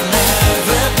 I would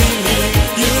never believe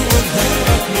you would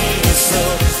hurt me so,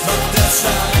 but there's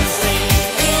something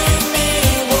in me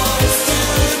wants to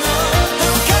know.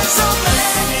 How can so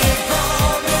many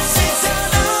problems turn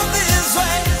out this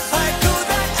way? How could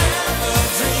I ever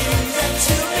dream that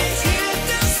you'd be here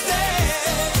to stay?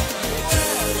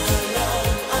 Turn around,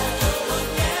 I would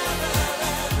never end.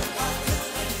 How could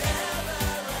we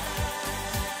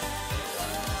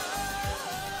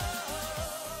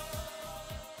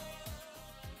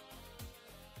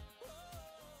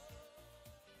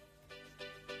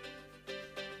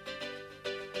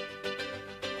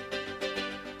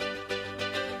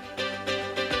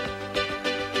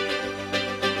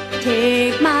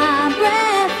Take my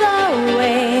breath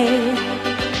away,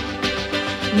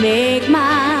 make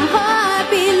my heart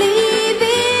believe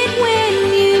it when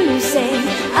you say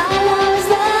I'll always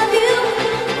love you.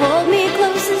 Hold me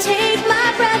close and take my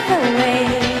breath away.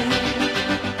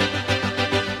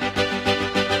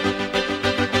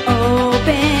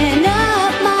 Open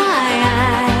up my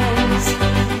eyes,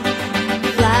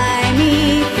 fly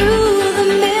me through the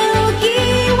Milky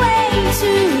Way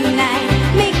tonight.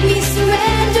 Make me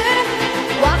surrender,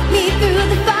 walk me through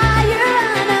the fire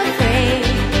unafraid.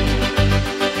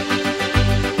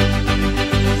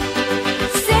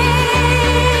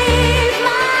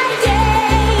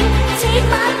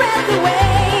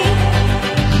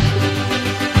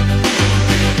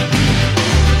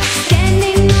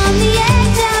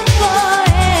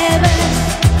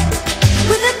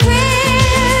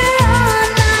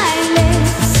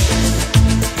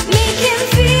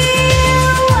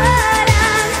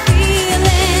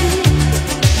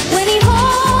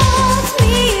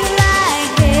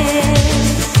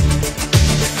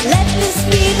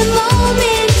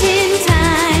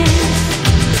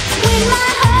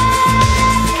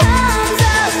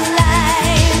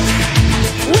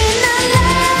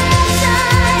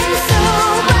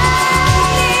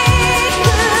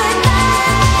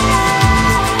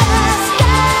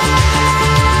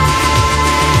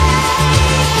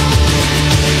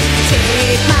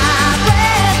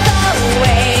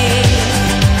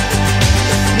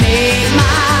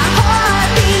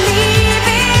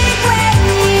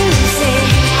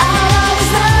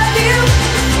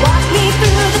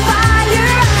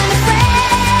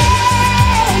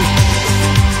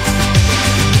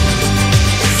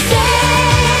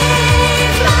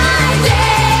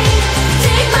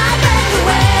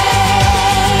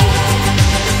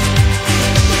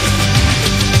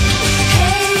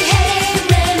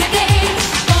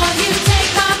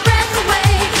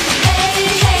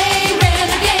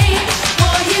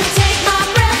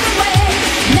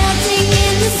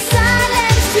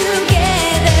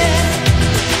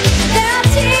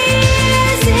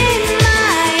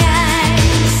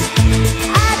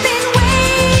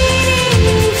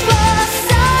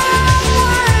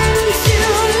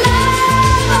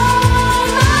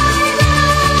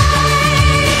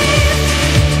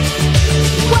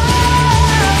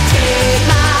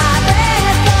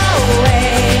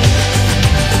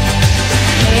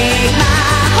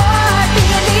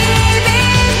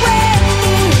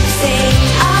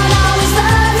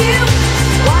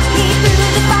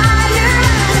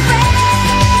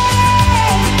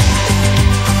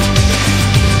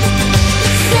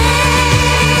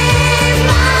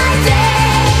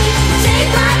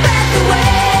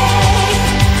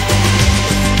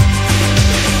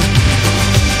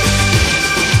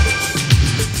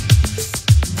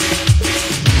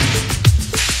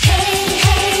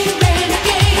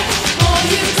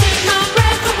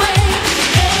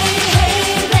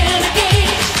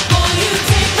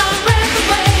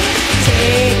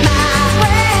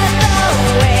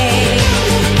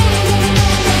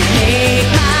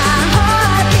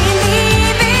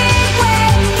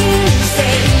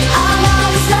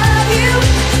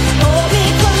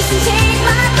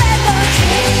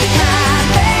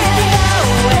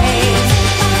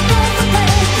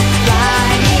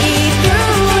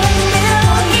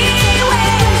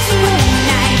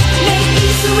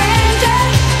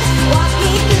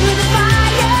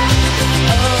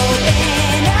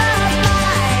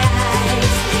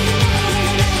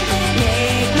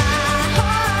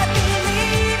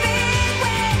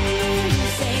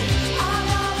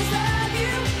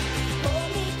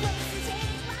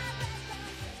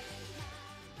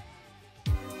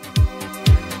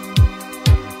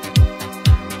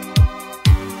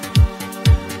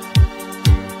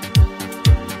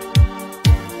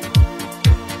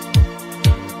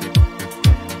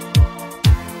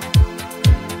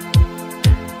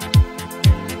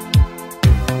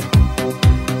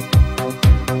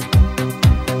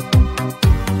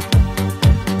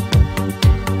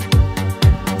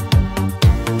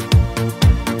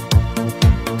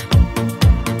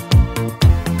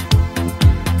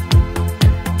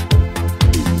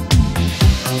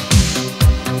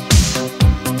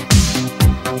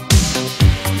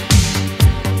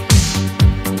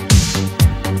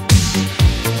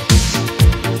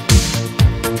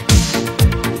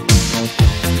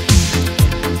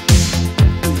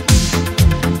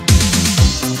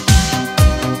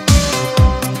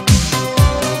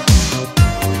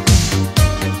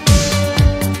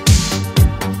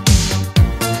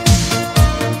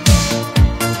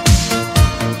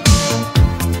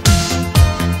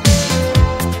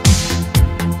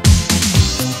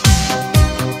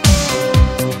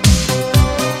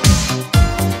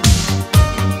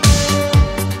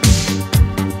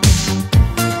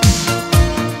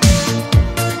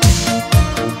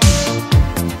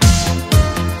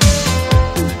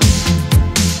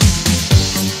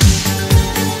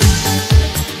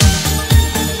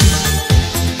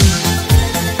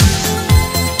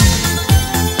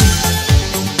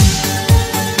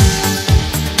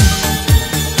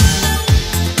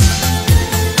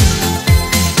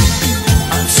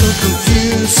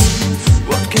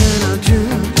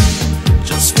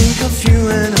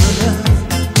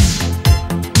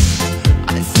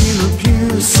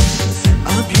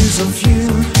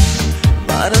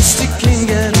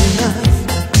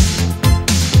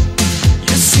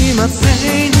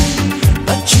 explain,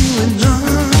 but you and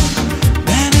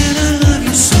that I love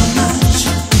you so much.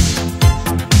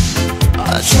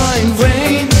 I try in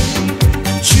vain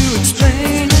to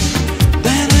explain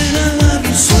that I love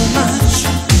you so much.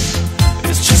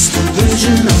 It's just a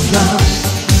vision of love.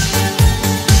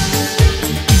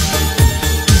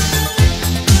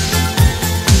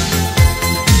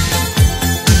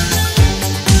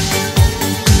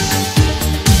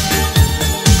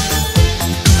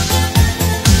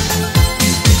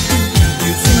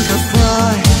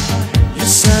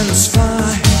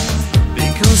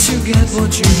 You get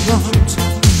what you want,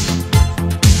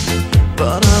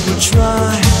 but I will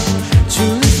try to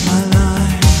live my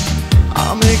life.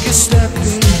 I'll make a step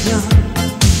beyond.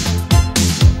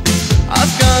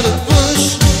 I've got a push,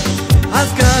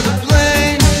 I've got a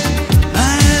plane. I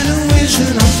had a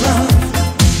vision of love.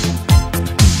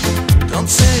 Don't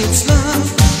say it's love,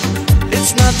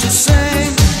 it's not the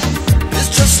same. It's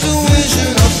just a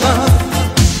vision of love.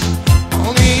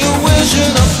 Only a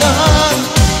vision of love.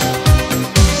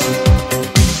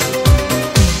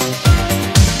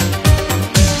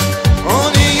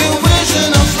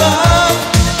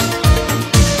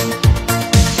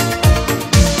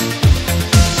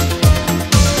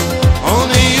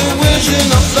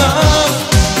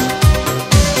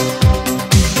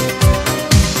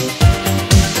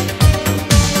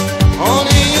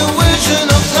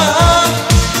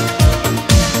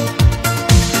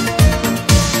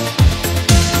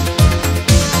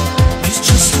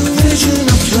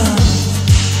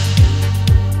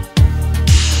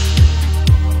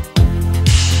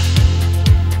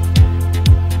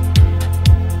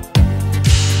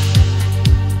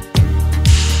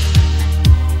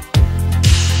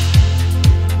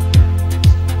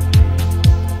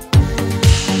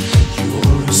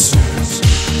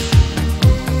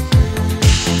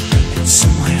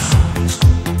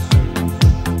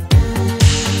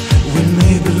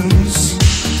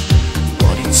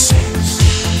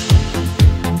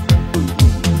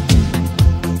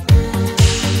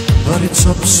 But it's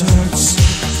absurd,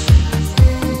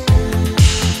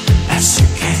 as you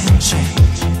can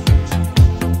change.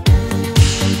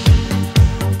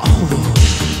 Although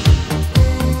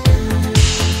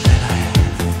that I have,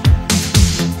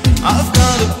 I've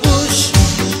got a push,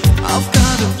 I've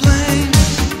got a plane.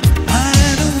 I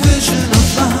had a vision of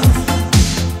love.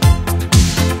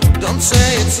 Don't say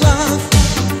it's love,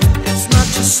 it's not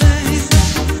the same.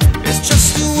 It's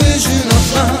just a vision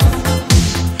of love.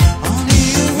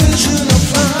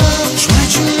 Try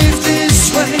to live this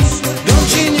way.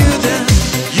 Don't you know that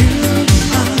you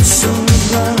are so in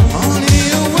love? Only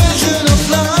a vision of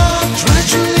love. Try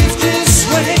to live this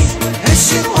way, as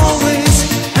you always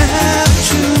have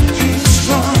to be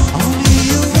strong. Only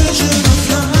a vision of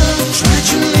love. Try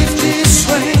to live this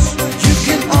way. You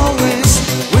can always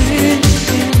win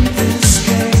in this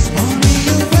game. Only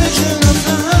a vision of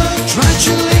love.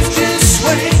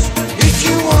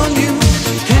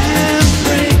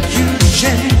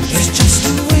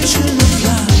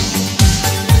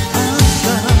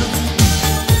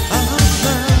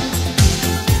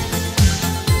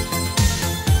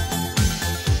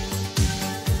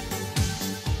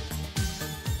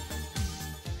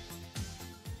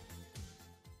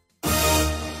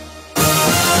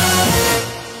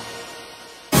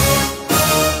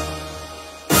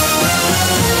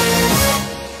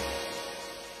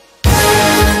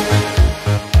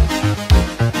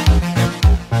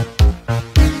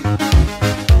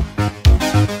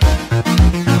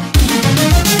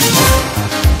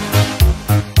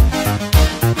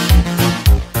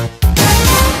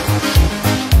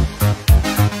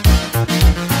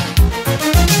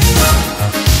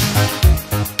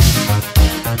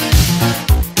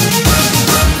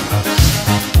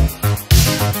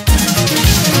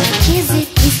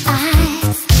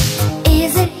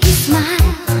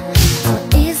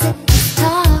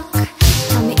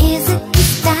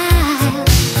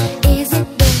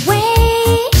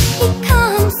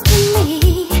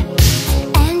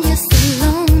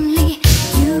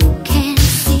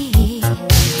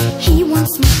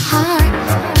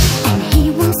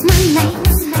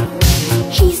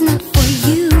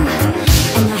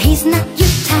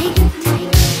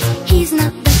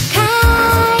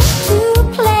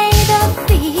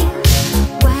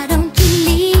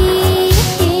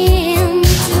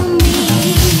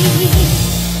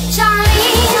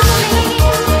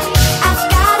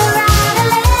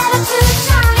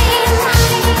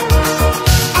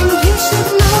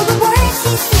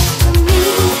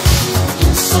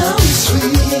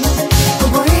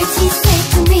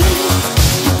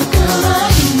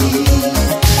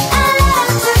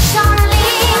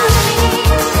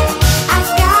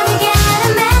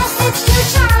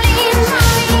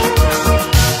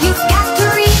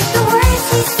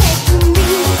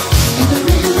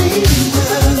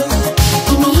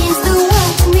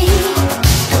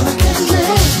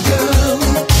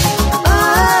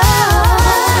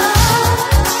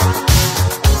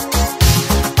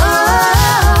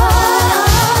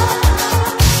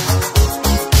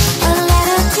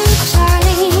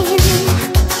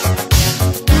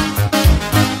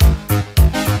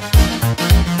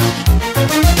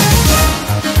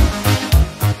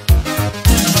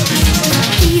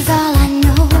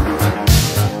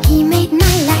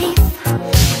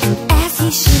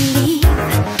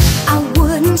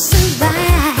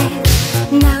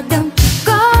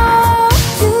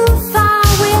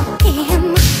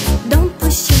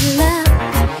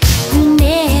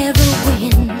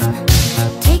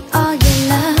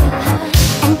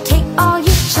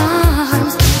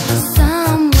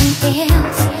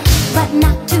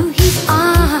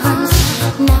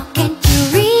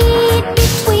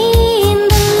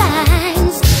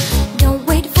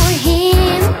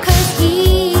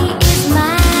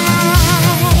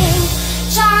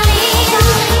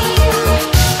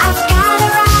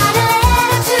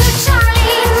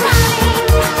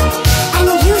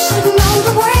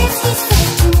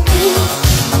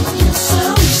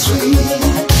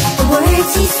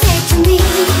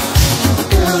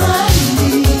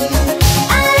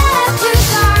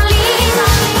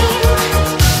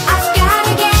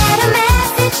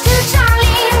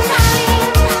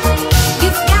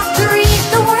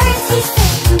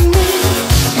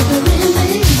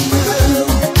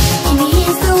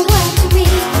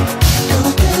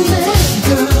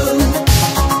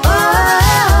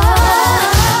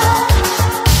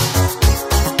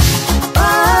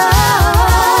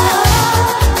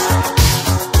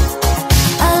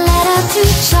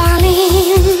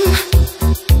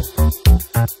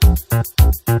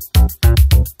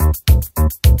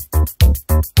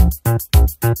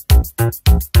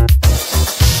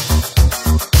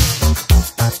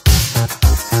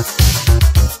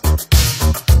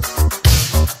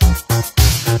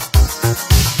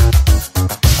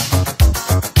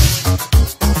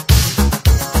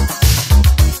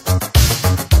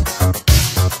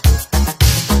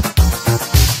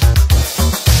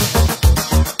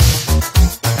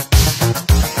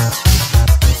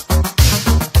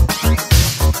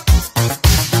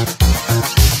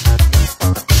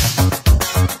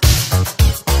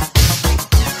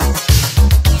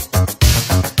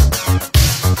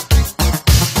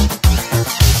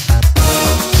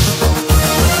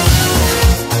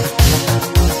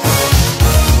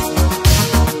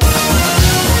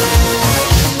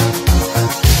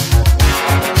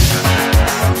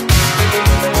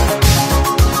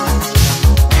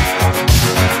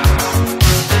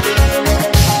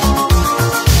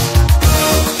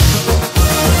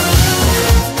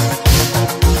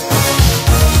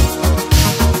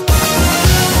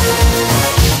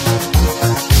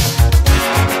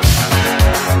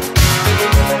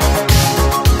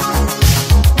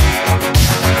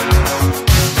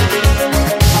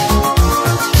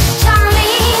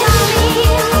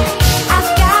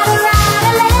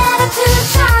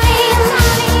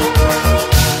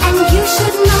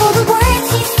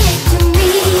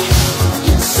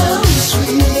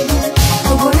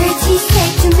 He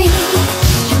said to me